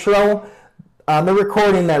told Gautreaux on the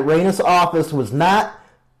recording that Reyna's office was not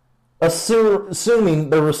assuming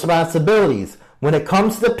the responsibilities when it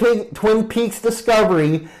comes to Twin Peaks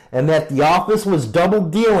discovery, and that the office was double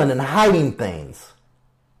dealing and hiding things.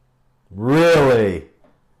 Really?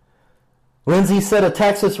 Lindsay said a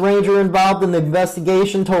Texas Ranger involved in the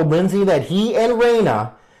investigation told Lindsay that he and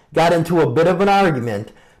Reyna got into a bit of an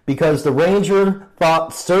argument because the Ranger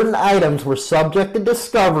thought certain items were subject to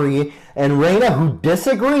discovery, and Reyna, who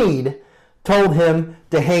disagreed, told him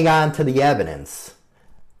to hang on to the evidence.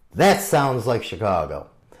 That sounds like Chicago.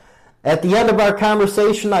 At the end of our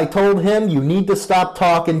conversation, I told him, you need to stop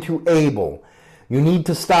talking to Abel. You need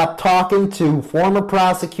to stop talking to former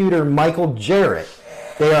prosecutor Michael Jarrett.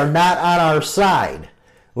 They are not on our side.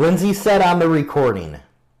 Lindsay said on the recording,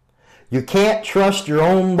 you can't trust your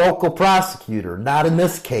own local prosecutor. Not in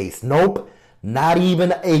this case. Nope. Not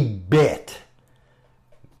even a bit.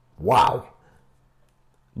 Wow.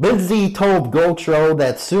 Lindsay told Gautreaux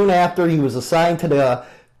that soon after he was assigned to the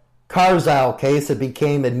Carlisle case, it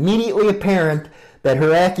became immediately apparent that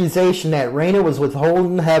her accusation that Reyna was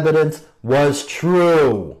withholding evidence was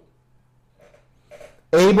true.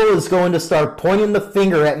 Abel is going to start pointing the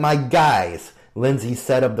finger at my guys, Lindsay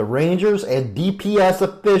said of the Rangers and DPS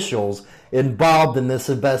officials involved in this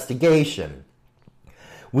investigation.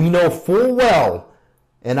 We know full well,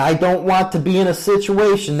 and I don't want to be in a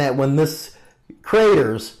situation that when this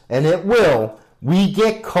craters, and it will, we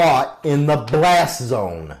get caught in the blast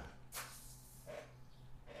zone.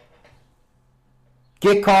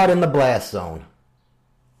 Get caught in the blast zone.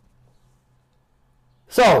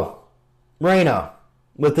 So, Reyna,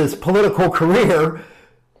 with his political career,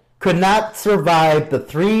 could not survive the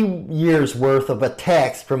 3 years' worth of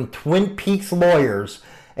attacks from Twin Peaks lawyers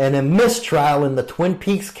and a mistrial in the Twin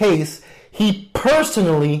Peaks case he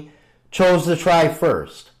personally chose to try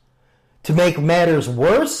first. To make matters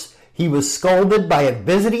worse, he was scolded by a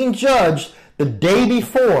visiting judge the day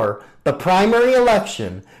before the primary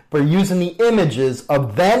election for using the images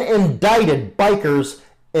of then indicted bikers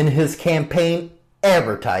in his campaign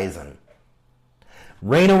advertising.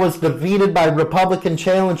 Reyna was defeated by Republican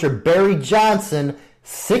challenger Barry Johnson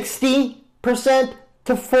 60%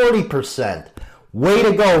 to 40%. Way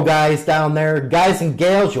to go, guys down there. Guys and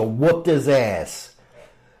gals, you whooped his ass.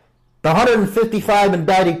 The 155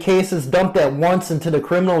 indicted cases dumped at once into the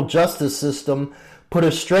criminal justice system put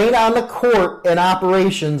a strain on the court and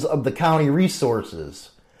operations of the county resources.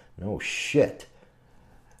 No shit.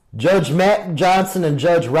 Judge Matt Johnson and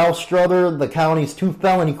Judge Ralph Struther, the county's 2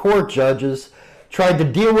 felony court judges, tried to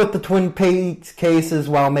deal with the Twin Peaks cases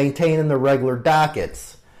while maintaining the regular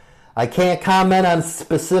dockets. I can't comment on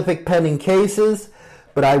specific pending cases,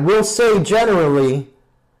 but I will say generally,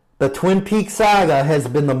 the Twin Peaks saga has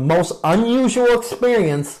been the most unusual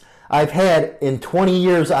experience I've had in 20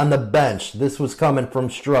 years on the bench. This was coming from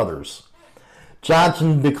Struthers.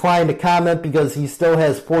 Johnson declined to comment because he still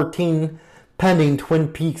has 14 pending Twin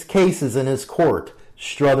Peaks cases in his court.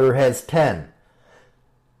 Struther has 10.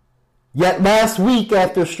 Yet last week,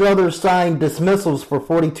 after Struther signed dismissals for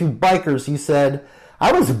 42 bikers, he said,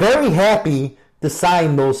 "I was very happy to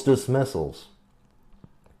sign those dismissals."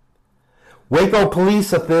 Waco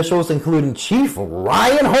police officials, including Chief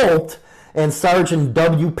Ryan Holt and Sergeant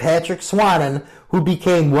W. Patrick Swannon, who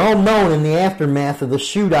became well known in the aftermath of the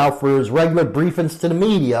shootout for his regular briefings to the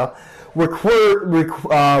media,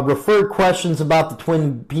 referred questions about the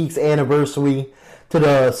Twin Peaks anniversary to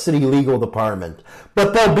the city legal department.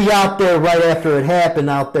 But they'll be out there right after it happened,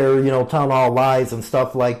 out there, telling all lies and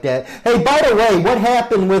stuff like that. Hey, by the way, what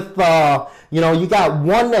happened with, you got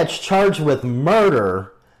one that's charged with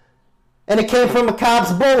murder, and it came from a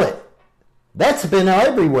cop's bullet. That's been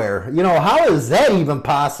everywhere. How is that even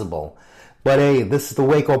possible? But hey, this is the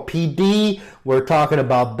Waco PD. We're talking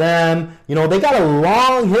about them. They got a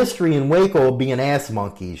long history in Waco of being ass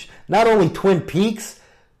monkeys. Not only Twin Peaks,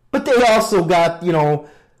 but they also got, that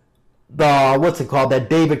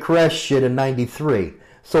David Koresh shit in 93.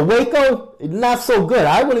 So Waco, not so good.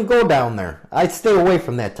 I wouldn't go down there. I'd stay away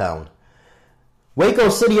from that town. Waco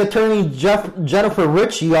City Attorney Jennifer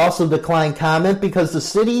Ritchie also declined comment because the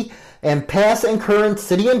city and past and current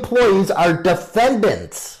city employees are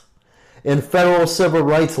defendants in federal civil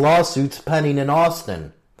rights lawsuits pending in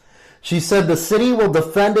Austin. She said the city will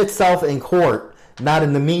defend itself in court, not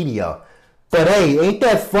in the media. But hey, ain't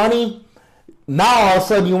that funny? Now all of a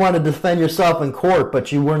sudden you want to defend yourself in court,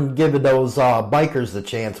 but you wouldn't give those bikers a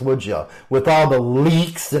chance, would you? With all the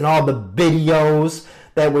leaks and all the videos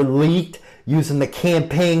that were leaked using the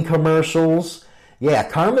campaign commercials. Yeah,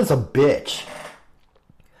 karma's a bitch.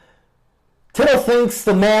 Tittle thinks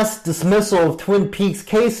the mass dismissal of Twin Peaks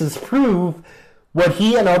cases prove what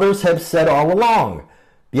he and others have said all along.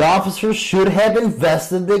 The officers should have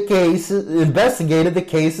investigated the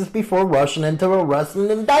cases before rushing into arresting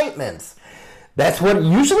indictments. That's what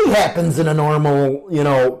usually happens in a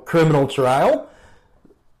normal, criminal trial.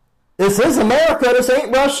 This is America. This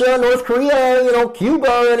ain't Russia, North Korea, Cuba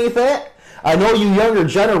or anything. I know you younger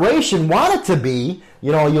generation want it to be.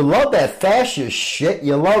 You love that fascist shit.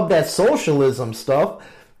 You love that socialism stuff.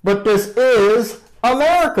 But this is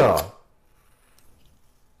America.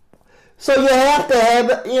 So you have to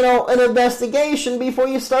have, an investigation before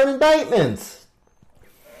you start indictments.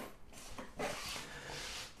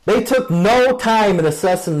 They took no time in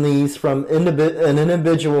assessing these from an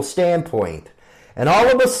individual standpoint. And all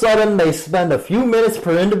of a sudden, they spend a few minutes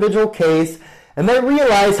per individual case, and they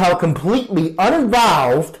realize how completely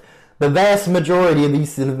uninvolved the vast majority of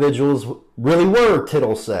these individuals really were,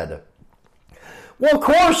 Tittle said. Well, of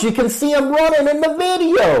course, you can see them running in the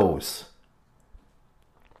videos.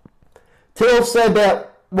 Tittle said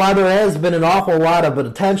that while there has been an awful lot of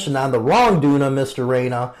attention on the wrongdoing of Mr.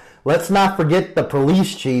 Reyna, let's not forget the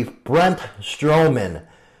police chief, Brent Stroman,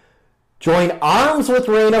 joined arms with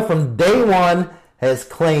Reyna from day one, has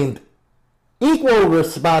claimed equal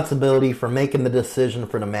responsibility for making the decision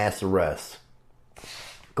for the mass arrest.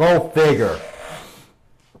 Go figure.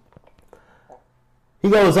 He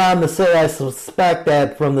goes on to say, I suspect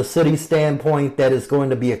that from the city's standpoint, that is going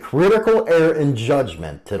to be a critical error in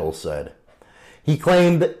judgment, Tittle said. He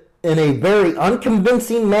claimed in a very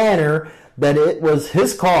unconvincing manner that it was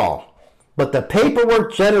his call, but the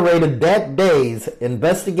paperwork generated that day's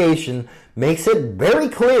investigation makes it very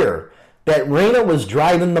clear that Reyna was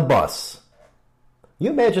driving the bus. You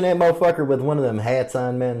imagine that motherfucker with one of them hats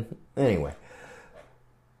on, man? Anyway.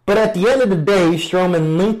 But at the end of the day,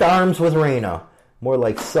 Strowman linked arms with Reyna. More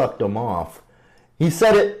like sucked him off. He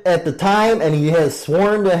said it at the time, and he has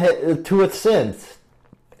sworn to it since.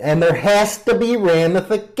 And there has to be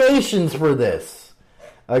ramifications for this.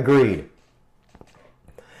 Agreed.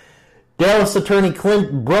 Dallas attorney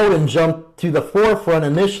Clint Broden jumped to the forefront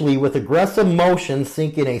initially with aggressive motions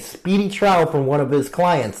seeking a speedy trial from one of his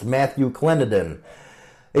clients, Matthew Clendenin.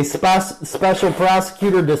 A special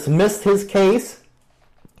prosecutor dismissed his case,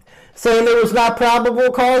 saying there was not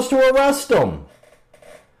probable cause to arrest him.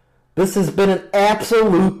 This has been an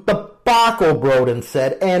absolute debacle, Broden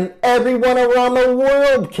said, and everyone around the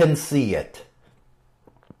world can see it.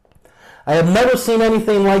 I have never seen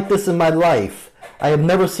anything like this in my life. I have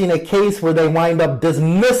never seen a case where they wind up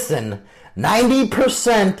dismissing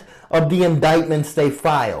 90% of the indictments they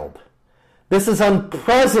filed. This is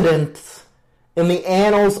unprecedented in the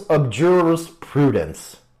annals of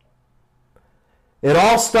jurisprudence. It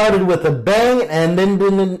all started with a bang and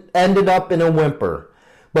then ended up in a whimper.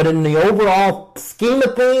 But in the overall scheme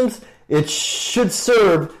of things, it should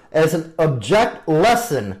serve as an object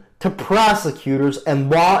lesson to prosecutors and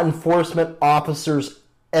law enforcement officers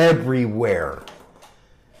everywhere.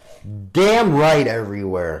 Damn right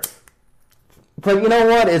everywhere. But you know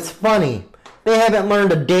what? It's funny. They haven't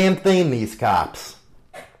learned a damn thing, these cops.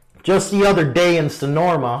 Just the other day in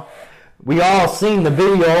Sonoma, we all seen the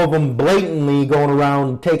video of them blatantly going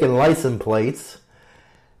around taking license plates.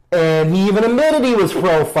 And he even admitted he was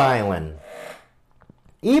profiling.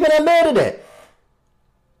 Even admitted it.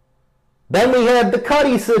 Then we had the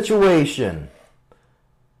Cuddy situation.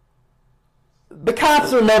 The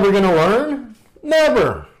cops are never going to learn.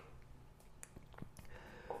 Never.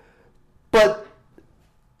 But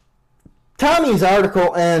Tommy's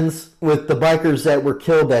article ends with the bikers that were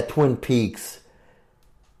killed at Twin Peaks.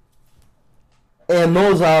 And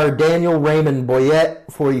those are Daniel Raymond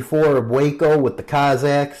Boyette, 44, of Waco with the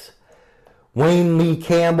Cossacks. Wayne Lee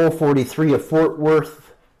Campbell, 43, of Fort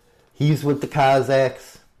Worth. He's with the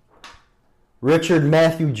Cossacks. Richard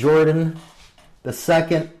Matthew Jordan, the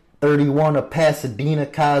second, 31, of Pasadena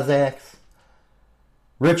Cossacks.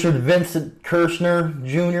 Richard Vincent Kirshner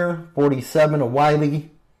Jr., 47, of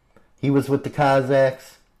Wiley. He was with the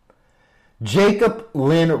Cossacks. Jacob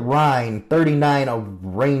Lynn Ryan, 39, of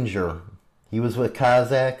Ranger. He was with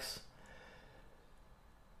Cossacks.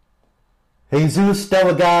 Jesus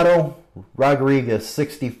Delgado Rodriguez,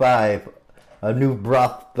 65, of New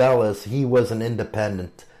Braunfels. He was an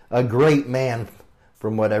independent. A great man,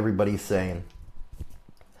 from what everybody's saying.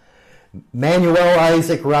 Manuel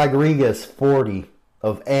Isaac Rodriguez, 40,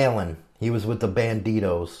 of Allen. He was with the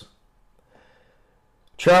Banditos.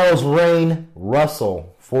 Charles Rain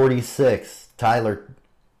Russell, 46, Tyler,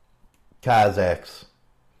 Cossacks.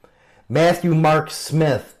 Matthew Mark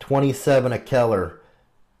Smith, 27, of Keller.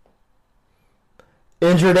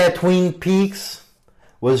 Injured at Twin Peaks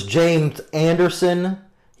was James Anderson.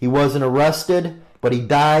 He wasn't arrested, but he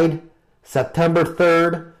died September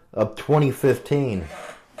 3rd of 2015.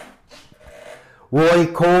 Roy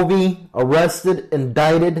Colby, arrested,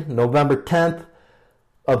 indicted November 10th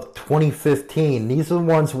of 2015. These are the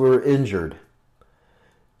ones who were injured.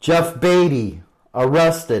 Jeff Beatty,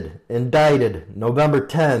 arrested, indicted November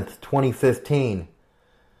 10th, 2015.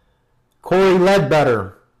 Corey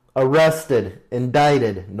Ledbetter, arrested,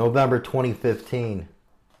 indicted November 2015.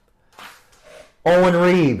 Owen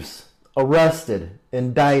Reeves, arrested,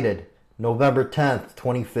 indicted November 10th,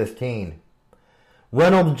 2015.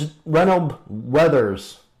 Reynold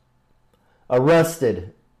Weathers,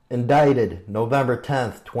 arrested, indicted November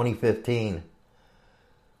 10th, 2015.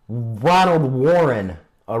 Ronald Warren,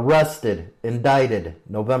 arrested, indicted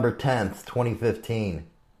November 10th, 2015.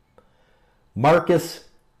 Marcus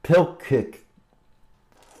Pilkington,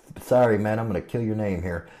 sorry man, I'm going to kill your name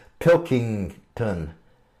here. Pilkington,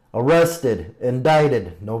 arrested,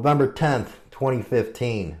 indicted November 10th,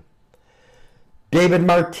 2015. David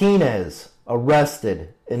Martinez,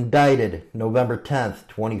 arrested, indicted November 10th,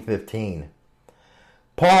 2015.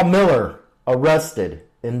 Paul Miller, arrested,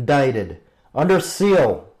 indicted, under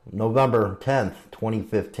seal November 10th,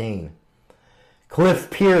 2015. Cliff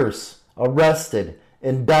Pierce, arrested,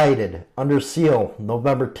 indicted, under seal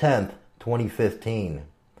November 10th, 2015.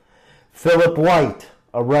 Philip White,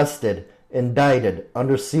 arrested, indicted,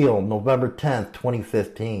 under seal, November 10th,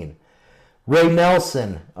 2015. Ray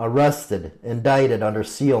Nelson, arrested, indicted, under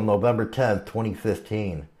seal, November 10th,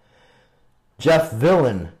 2015. Jeff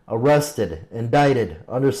Villain, arrested, indicted,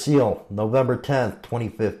 under seal, November 10th,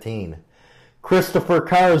 2015. Christopher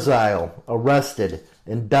Carzile, arrested,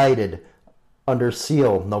 indicted, under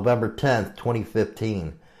seal, November 10th,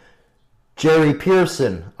 2015. Jerry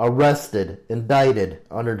Pearson, arrested, indicted,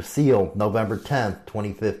 under seal, November 10th,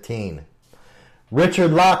 2015.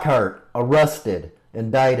 Richard Lockhart, arrested,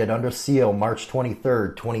 indicted, under seal, March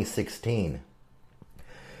 23rd, 2016.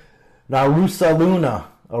 Narusa Luna,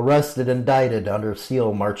 arrested, indicted, under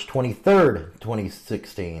seal, March 23rd,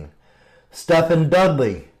 2016. Stephen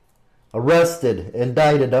Dudley, arrested,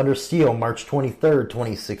 indicted, under seal, March 23rd,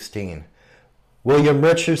 2016. William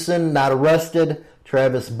Richardson, not arrested.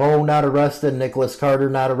 Travis Bowe, not arrested. Nicholas Carter,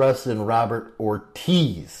 not arrested. And Robert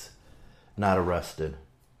Ortiz, not arrested.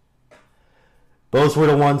 Those were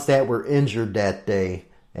the ones that were injured that day,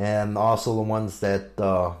 and also the ones that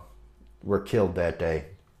were killed that day.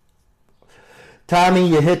 Tommy,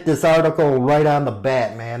 you hit this article right on the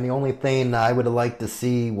bat, man. The only thing I would have liked to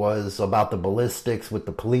see was about the ballistics with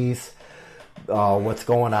the police, what's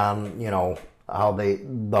going on, you know, how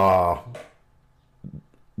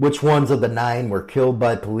which ones of the 9 were killed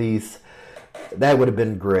by police. That would have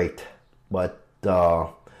been great. But we're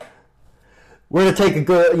going to take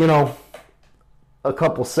a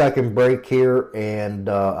couple second break here, and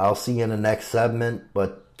I'll see you in the next segment.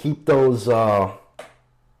 But keep those that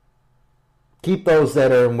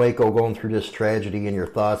are in Waco going through this tragedy in your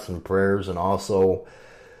thoughts and prayers, and also,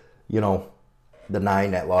 you know, the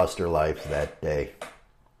 9 that lost their lives that day.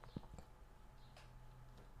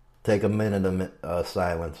 Take a minute of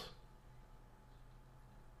silence.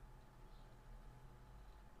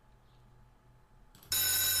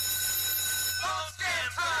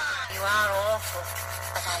 You are awful,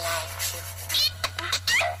 but I like you.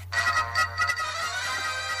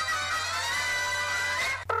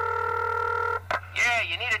 Yeah,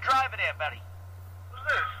 you need a driver there, buddy. Who's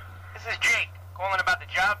this? This is Jake, calling about the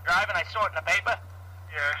job driving. I saw it in the paper.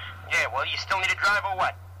 Yes. Yeah, well, you still need a driver or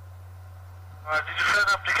what? Did you fill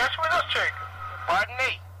an application with us, Jake? Pardon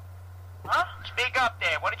me? Huh? Speak up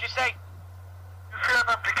there. What did you say? You fill an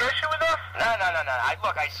application with us? No.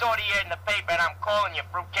 Look, I saw the ad in the paper, and I'm calling you,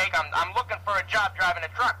 fruitcake. I'm looking for a job driving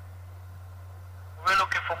a truck. We're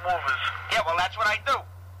looking for movers. Yeah, well, that's what I do.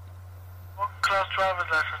 What class driver's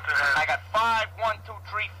license do you have? I got 5, 1, 2,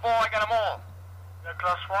 3, 4. I got them all. You got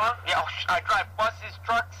class 1? Yeah, I drive buses,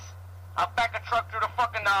 trucks. I'll back a truck through the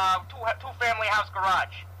fucking two-family house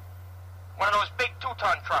garage. One of those big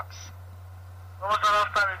 2-ton trucks. When was the last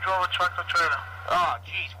time you drove a tractor trailer? Oh,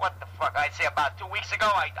 jeez, what the fuck? I'd say about 2 weeks ago,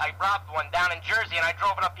 I robbed one down in Jersey, and I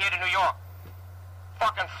drove it up here to New York.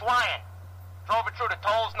 Fucking flying. Drove it through the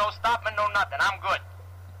tolls, no stopping, no nothing. I'm good.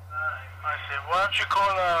 I see. Why don't you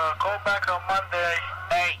call back on Monday?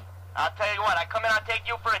 Hey, I'll tell you what. I come in, I'll take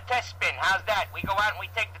you for a test spin. How's that? We go out and we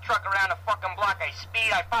take the truck around the fucking block. I speed,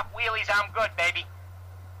 I pop wheelies, I'm good, baby.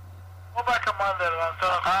 Go back on Monday,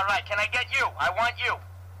 all right, can I get you? I want you.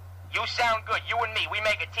 You sound good. You and me, we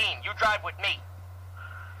make a team. You drive with me.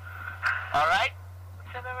 All right?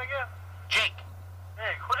 What's your name again? Jake.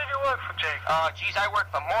 Jake, who did you work for, Jake? Oh, geez, I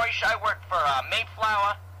worked for Moish. I worked for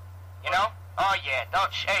Mayflower. You know? Oh, yeah.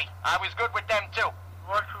 Hey, I was good with them, too. You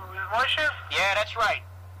worked with Moish's? Yeah, that's right.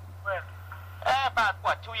 When?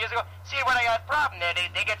 About, 2 years ago? See, when I got a problem there,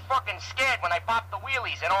 they get fucking scared when I pop the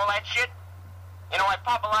wheelies and all that shit. You know, I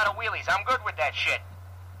pop a lot of wheelies. I'm good with that shit.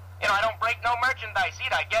 You know, I don't break no merchandise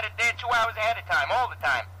either. I get it there 2 hours ahead of time, all the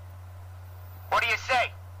time. What do you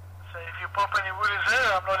say? Say, if you pop any wheelies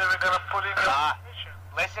there, I'm not even gonna put in your application.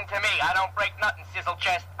 Listen to me. I don't break nothing, sizzle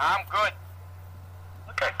chest. I'm good.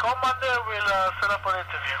 Okay, come Monday. We'll set up an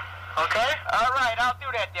interview. Okay? All right, I'll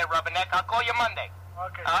do that there, Rubberneck. I'll call you Monday.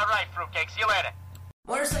 Okay. All right, fruitcake. See you later.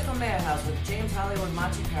 Motorcycle Madhouse with James Hollywood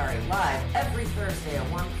Machikari, live every Thursday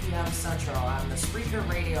at 1 p.m. Central on the Spreaker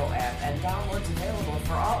Radio app, and downloads available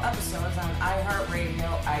for all episodes on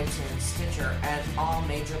iHeartRadio, iTunes, Stitcher, and all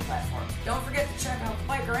major platforms. Don't forget to check out the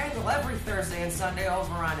Biker Angle every Thursday and Sunday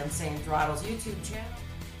over on Insane Throttle's YouTube channel.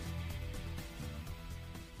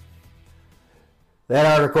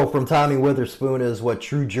 That article from Tommy Witherspoon is what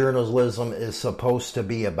true journalism is supposed to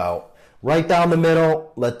be about. Right down the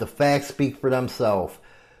middle, let the facts speak for themselves.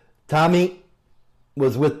 Tommy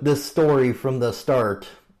was with this story from the start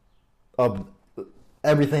of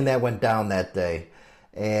everything that went down that day.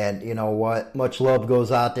 And you know what? Much love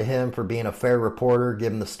goes out to him for being a fair reporter,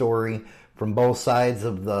 giving the story from both sides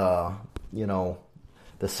of the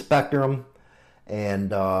spectrum.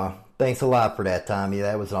 And thanks a lot for that, Tommy.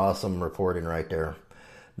 That was awesome reporting right there.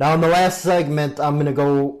 Now, in the last segment, I'm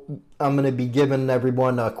going to be giving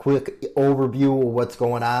everyone a quick overview of what's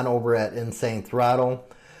going on over at Insane Throttle.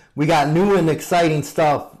 We got new and exciting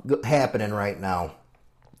stuff happening right now.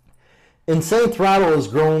 Insane Throttle has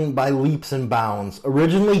grown by leaps and bounds.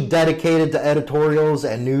 Originally dedicated to editorials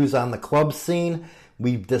and news on the club scene,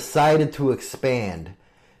 we've decided to expand.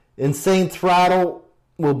 Insane Throttle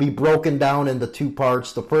will be broken down into two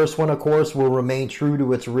parts. The first one, of course, will remain true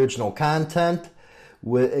to its original content.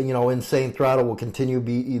 Insane Throttle will continue to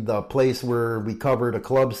be the place where we cover the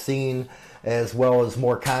club scene as well as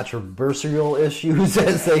more controversial issues,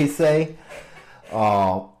 as they say.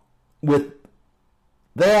 With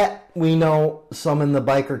that, we know some in the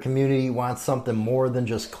biker community want something more than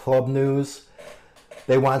just club news.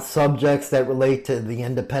 They want subjects that relate to the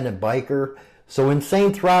independent biker. So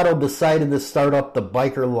Insane Throttle decided to start up the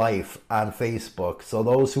Biker Life on Facebook. So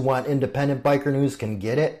those who want independent biker news can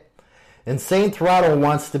get it. Insane Throttle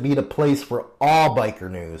wants to be the place for all biker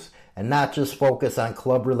news and not just focus on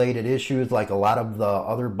club-related issues like a lot of the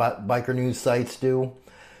other biker news sites do.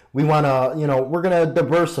 We want to, we're going to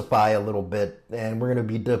diversify a little bit, and we're going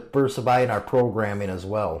to be diversifying our programming as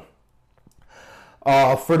well.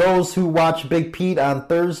 For those who watch Big Pete on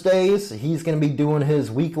Thursdays, he's going to be doing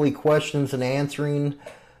his weekly questions and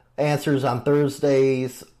answers on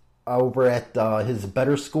Thursdays over at his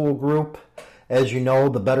Better School group. As you know,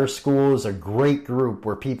 the Better School is a great group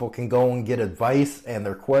where people can go and get advice and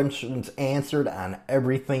their questions answered on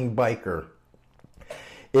everything biker.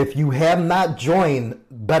 If you have not joined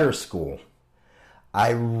Better School,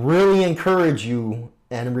 I really encourage you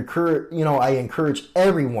and I encourage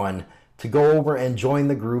everyone to go over and join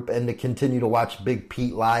the group and to continue to watch Big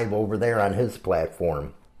Pete live over there on his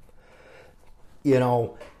platform.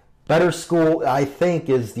 Better School, I think,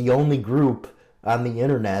 is the only group on the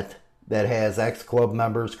internet that has ex-club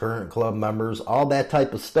members, current club members, all that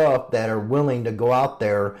type of stuff that are willing to go out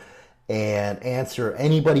there and answer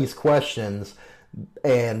anybody's questions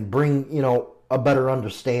and bring, a better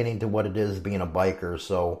understanding to what it is being a biker.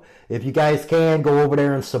 So if you guys can, go over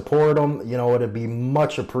there and support them. It'd be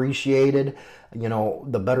much appreciated.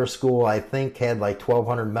 The Better School, I think, had like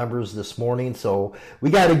 1,200 members this morning. So we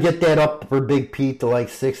got to get that up for Big Pete to like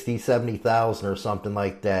 60, 70,000 or something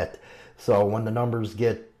like that. So when the numbers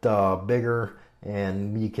get bigger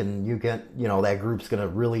and you can, that group's going to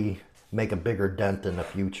really make a bigger dent in the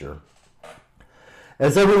future.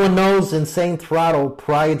 As everyone knows, Insane Throttle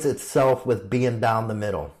prides itself with being down the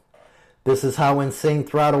middle. This is how Insane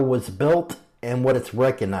Throttle was built and what it's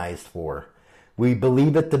recognized for. We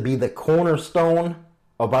believe it to be the cornerstone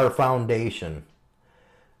of our foundation.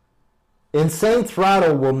 Insane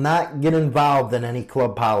Throttle will not get involved in any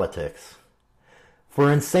club politics.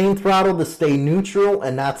 For Insane Throttle to stay neutral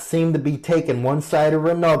and not seem to be taking one side or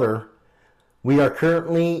another, we are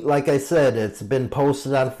currently, like I said, it's been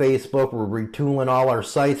posted on Facebook. We're retooling all our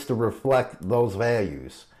sites to reflect those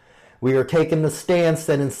values. We are taking the stance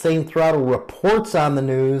that Insane Throttle reports on the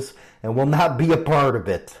news and will not be a part of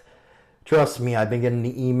it. Trust me, I've been getting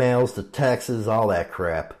the emails, the texts, all that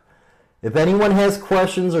crap. If anyone has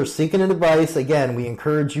questions or seeking advice, again, we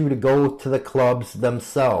encourage you to go to the clubs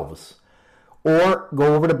themselves. Or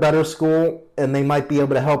go over to Better School, and they might be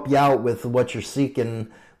able to help you out with what you're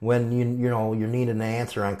seeking when you're needing an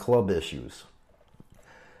answer on club issues.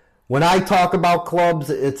 When I talk about clubs,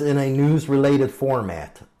 it's in a news-related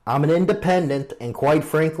format. I'm an independent, and quite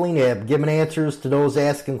frankly, I have given answers to those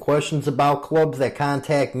asking questions about clubs that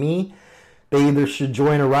contact me. They either should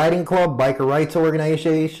join a riding club, biker rights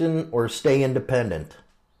organization, or stay independent.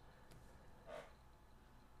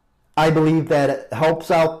 I believe that it helps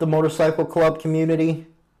out the motorcycle club community,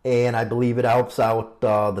 and I believe it helps out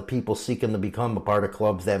the people seeking to become a part of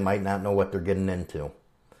clubs that might not know what they're getting into.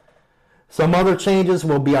 Some other changes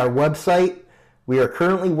will be our website. We are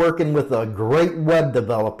currently working with a great web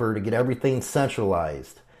developer to get everything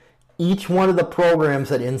centralized. Each one of the programs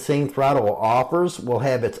that Insane Throttle offers will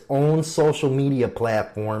have its own social media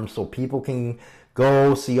platform so people can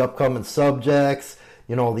go see upcoming subjects,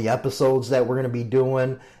 the episodes that we're going to be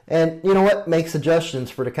doing, and make suggestions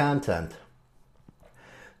for the content.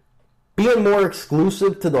 Being more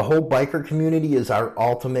exclusive to the whole biker community is our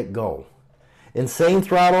ultimate goal. Insane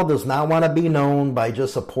Throttle does not want to be known by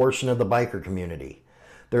just a portion of the biker community.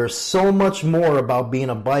 There's so much more about being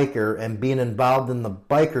a biker and being involved in the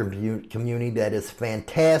biker community that is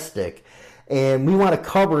fantastic, and we want to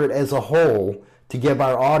cover it as a whole to give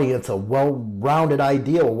our audience a well-rounded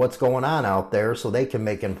idea of what's going on out there so they can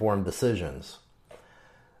make informed decisions.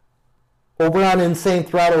 Over on Insane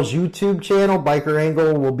Throttle's YouTube channel, Biker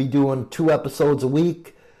Angle will be doing 2 episodes a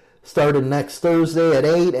week, starting next Thursday at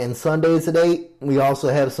 8 and Sundays at 8. We also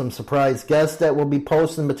have some surprise guests that will be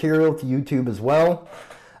posting material to YouTube as well.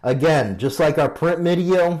 Again, just like our print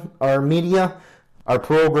media, our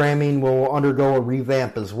programming will undergo a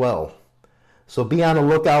revamp as well. So be on the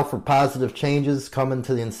lookout for positive changes coming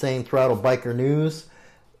to the Insane Throttle Biker News.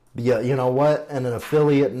 You know what? And an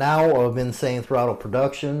affiliate now of Insane Throttle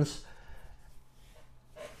Productions.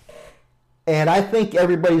 And I think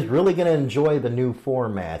everybody's really going to enjoy the new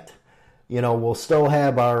format. You know, we'll still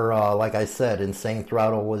have our, like I said, Insane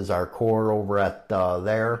Throttle was our core over at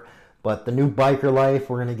there. But the new Biker Life,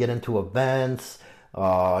 we're going to get into events,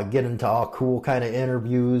 get into all cool kind of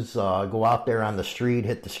interviews, go out there on the street,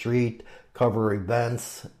 hit the street, cover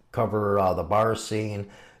events, cover the bar scene,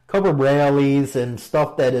 cover rallies and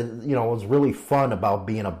stuff that is, you know, is really fun about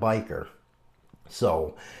being a biker.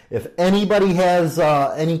 So, if anybody has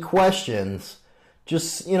any questions,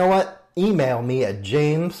 just, you know what, email me at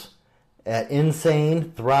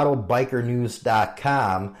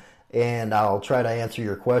james@insanethrottlebikernews.com and I'll try to answer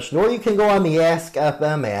your question. Or you can go on the Ask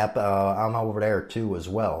FM app. I'm over there too as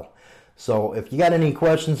well. So, if you got any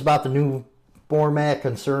questions about the new format,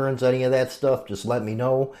 concerns, any of that stuff, just let me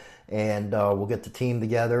know and we'll get the team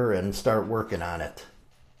together and start working on it.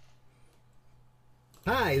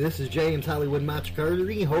 Hi, this is James Hollywood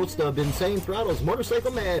Machicardi, host of Insane Throttle's Motorcycle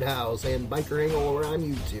Madhouse and Biker Angle over on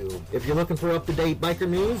YouTube. If you're looking for up-to-date biker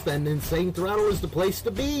news, then Insane Throttle is the place to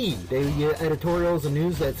be. Daily editorials and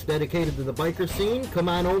news that's dedicated to the biker scene. Come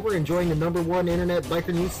on over and join the #1 internet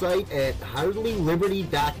biker news site at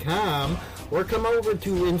HardlyLiberty.com, or come over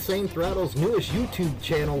to Insane Throttle's newest YouTube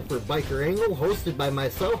channel for Biker Angle, hosted by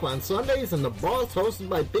myself on Sundays, and The Boss, hosted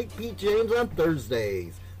by Big Pete James on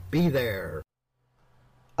Thursdays. Be there.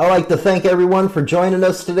 I'd like to thank everyone for joining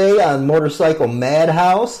us today on Motorcycle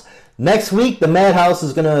Madhouse. Next week, the Madhouse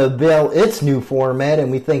is going to unveil its new format, and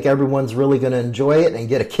we think everyone's really going to enjoy it and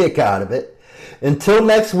get a kick out of it. Until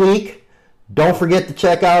next week, don't forget to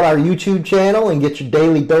check out our YouTube channel and get your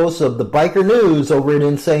daily dose of the biker news over at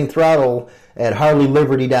Insane Throttle at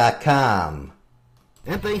HardlyLiberty.com.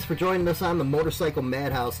 And thanks for joining us on the Motorcycle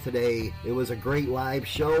Madhouse today. It was a great live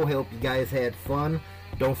show. Hope you guys had fun.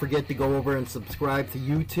 Don't forget to go over and subscribe to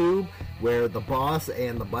YouTube, where the Boss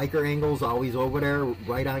and the Biker Angle's always over there,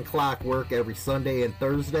 right on clockwork every Sunday and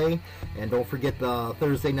Thursday. And don't forget the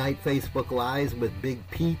Thursday night Facebook Lives with Big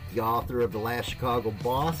Pete, the author of The Last Chicago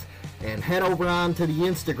Boss. And head over on to the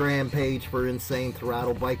Instagram page for Insane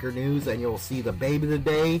Throttle Biker News, and you'll see the babe of the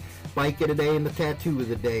day, bike of the day, and the tattoo of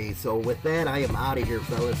the day. So with that, I am out of here,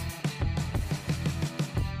 fellas.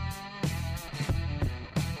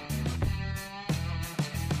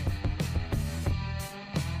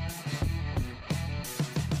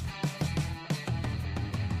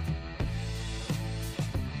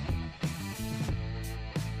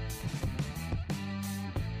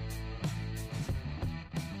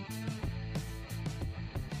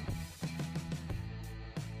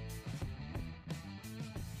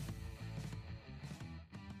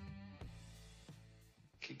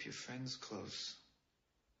 Keep your friends close,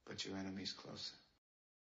 but your enemies closer.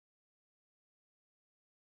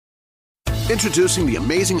 Introducing the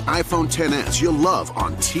amazing iPhone XS you'll love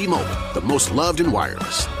on T-Mobile, the most loved in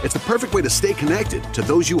wireless. It's the perfect way to stay connected to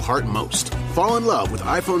those you heart most. Fall in love with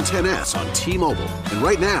iPhone XS on T-Mobile. And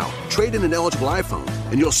right now, trade in an eligible iPhone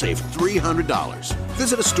and you'll save $300.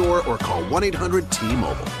 Visit a store or call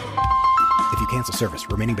 1-800-T-Mobile. If you cancel service,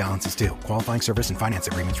 remaining balance is due. Qualifying service and finance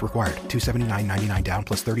agreements required. $279.99 down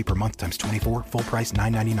plus $30 per month times 24. Full price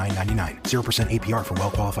 $999.99. 0% APR for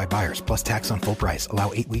well-qualified buyers plus tax on full price.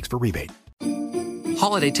 Allow 8 weeks for rebate.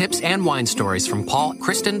 Holiday tips and wine stories from Paul,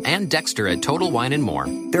 Kristen, and Dexter at Total Wine & More.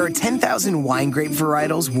 There are 10,000 wine grape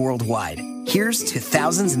varietals worldwide. Here's to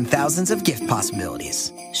thousands and thousands of gift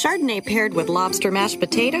possibilities. Chardonnay paired with lobster mashed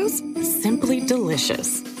potatoes? Simply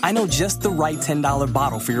delicious. I know just the right $10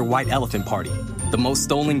 bottle for your white elephant party. The most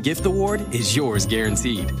stolen gift award is yours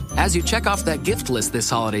guaranteed. As you check off that gift list this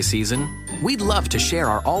holiday season, we'd love to share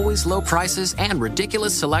our always low prices and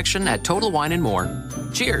ridiculous selection at Total Wine & More.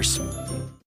 Cheers.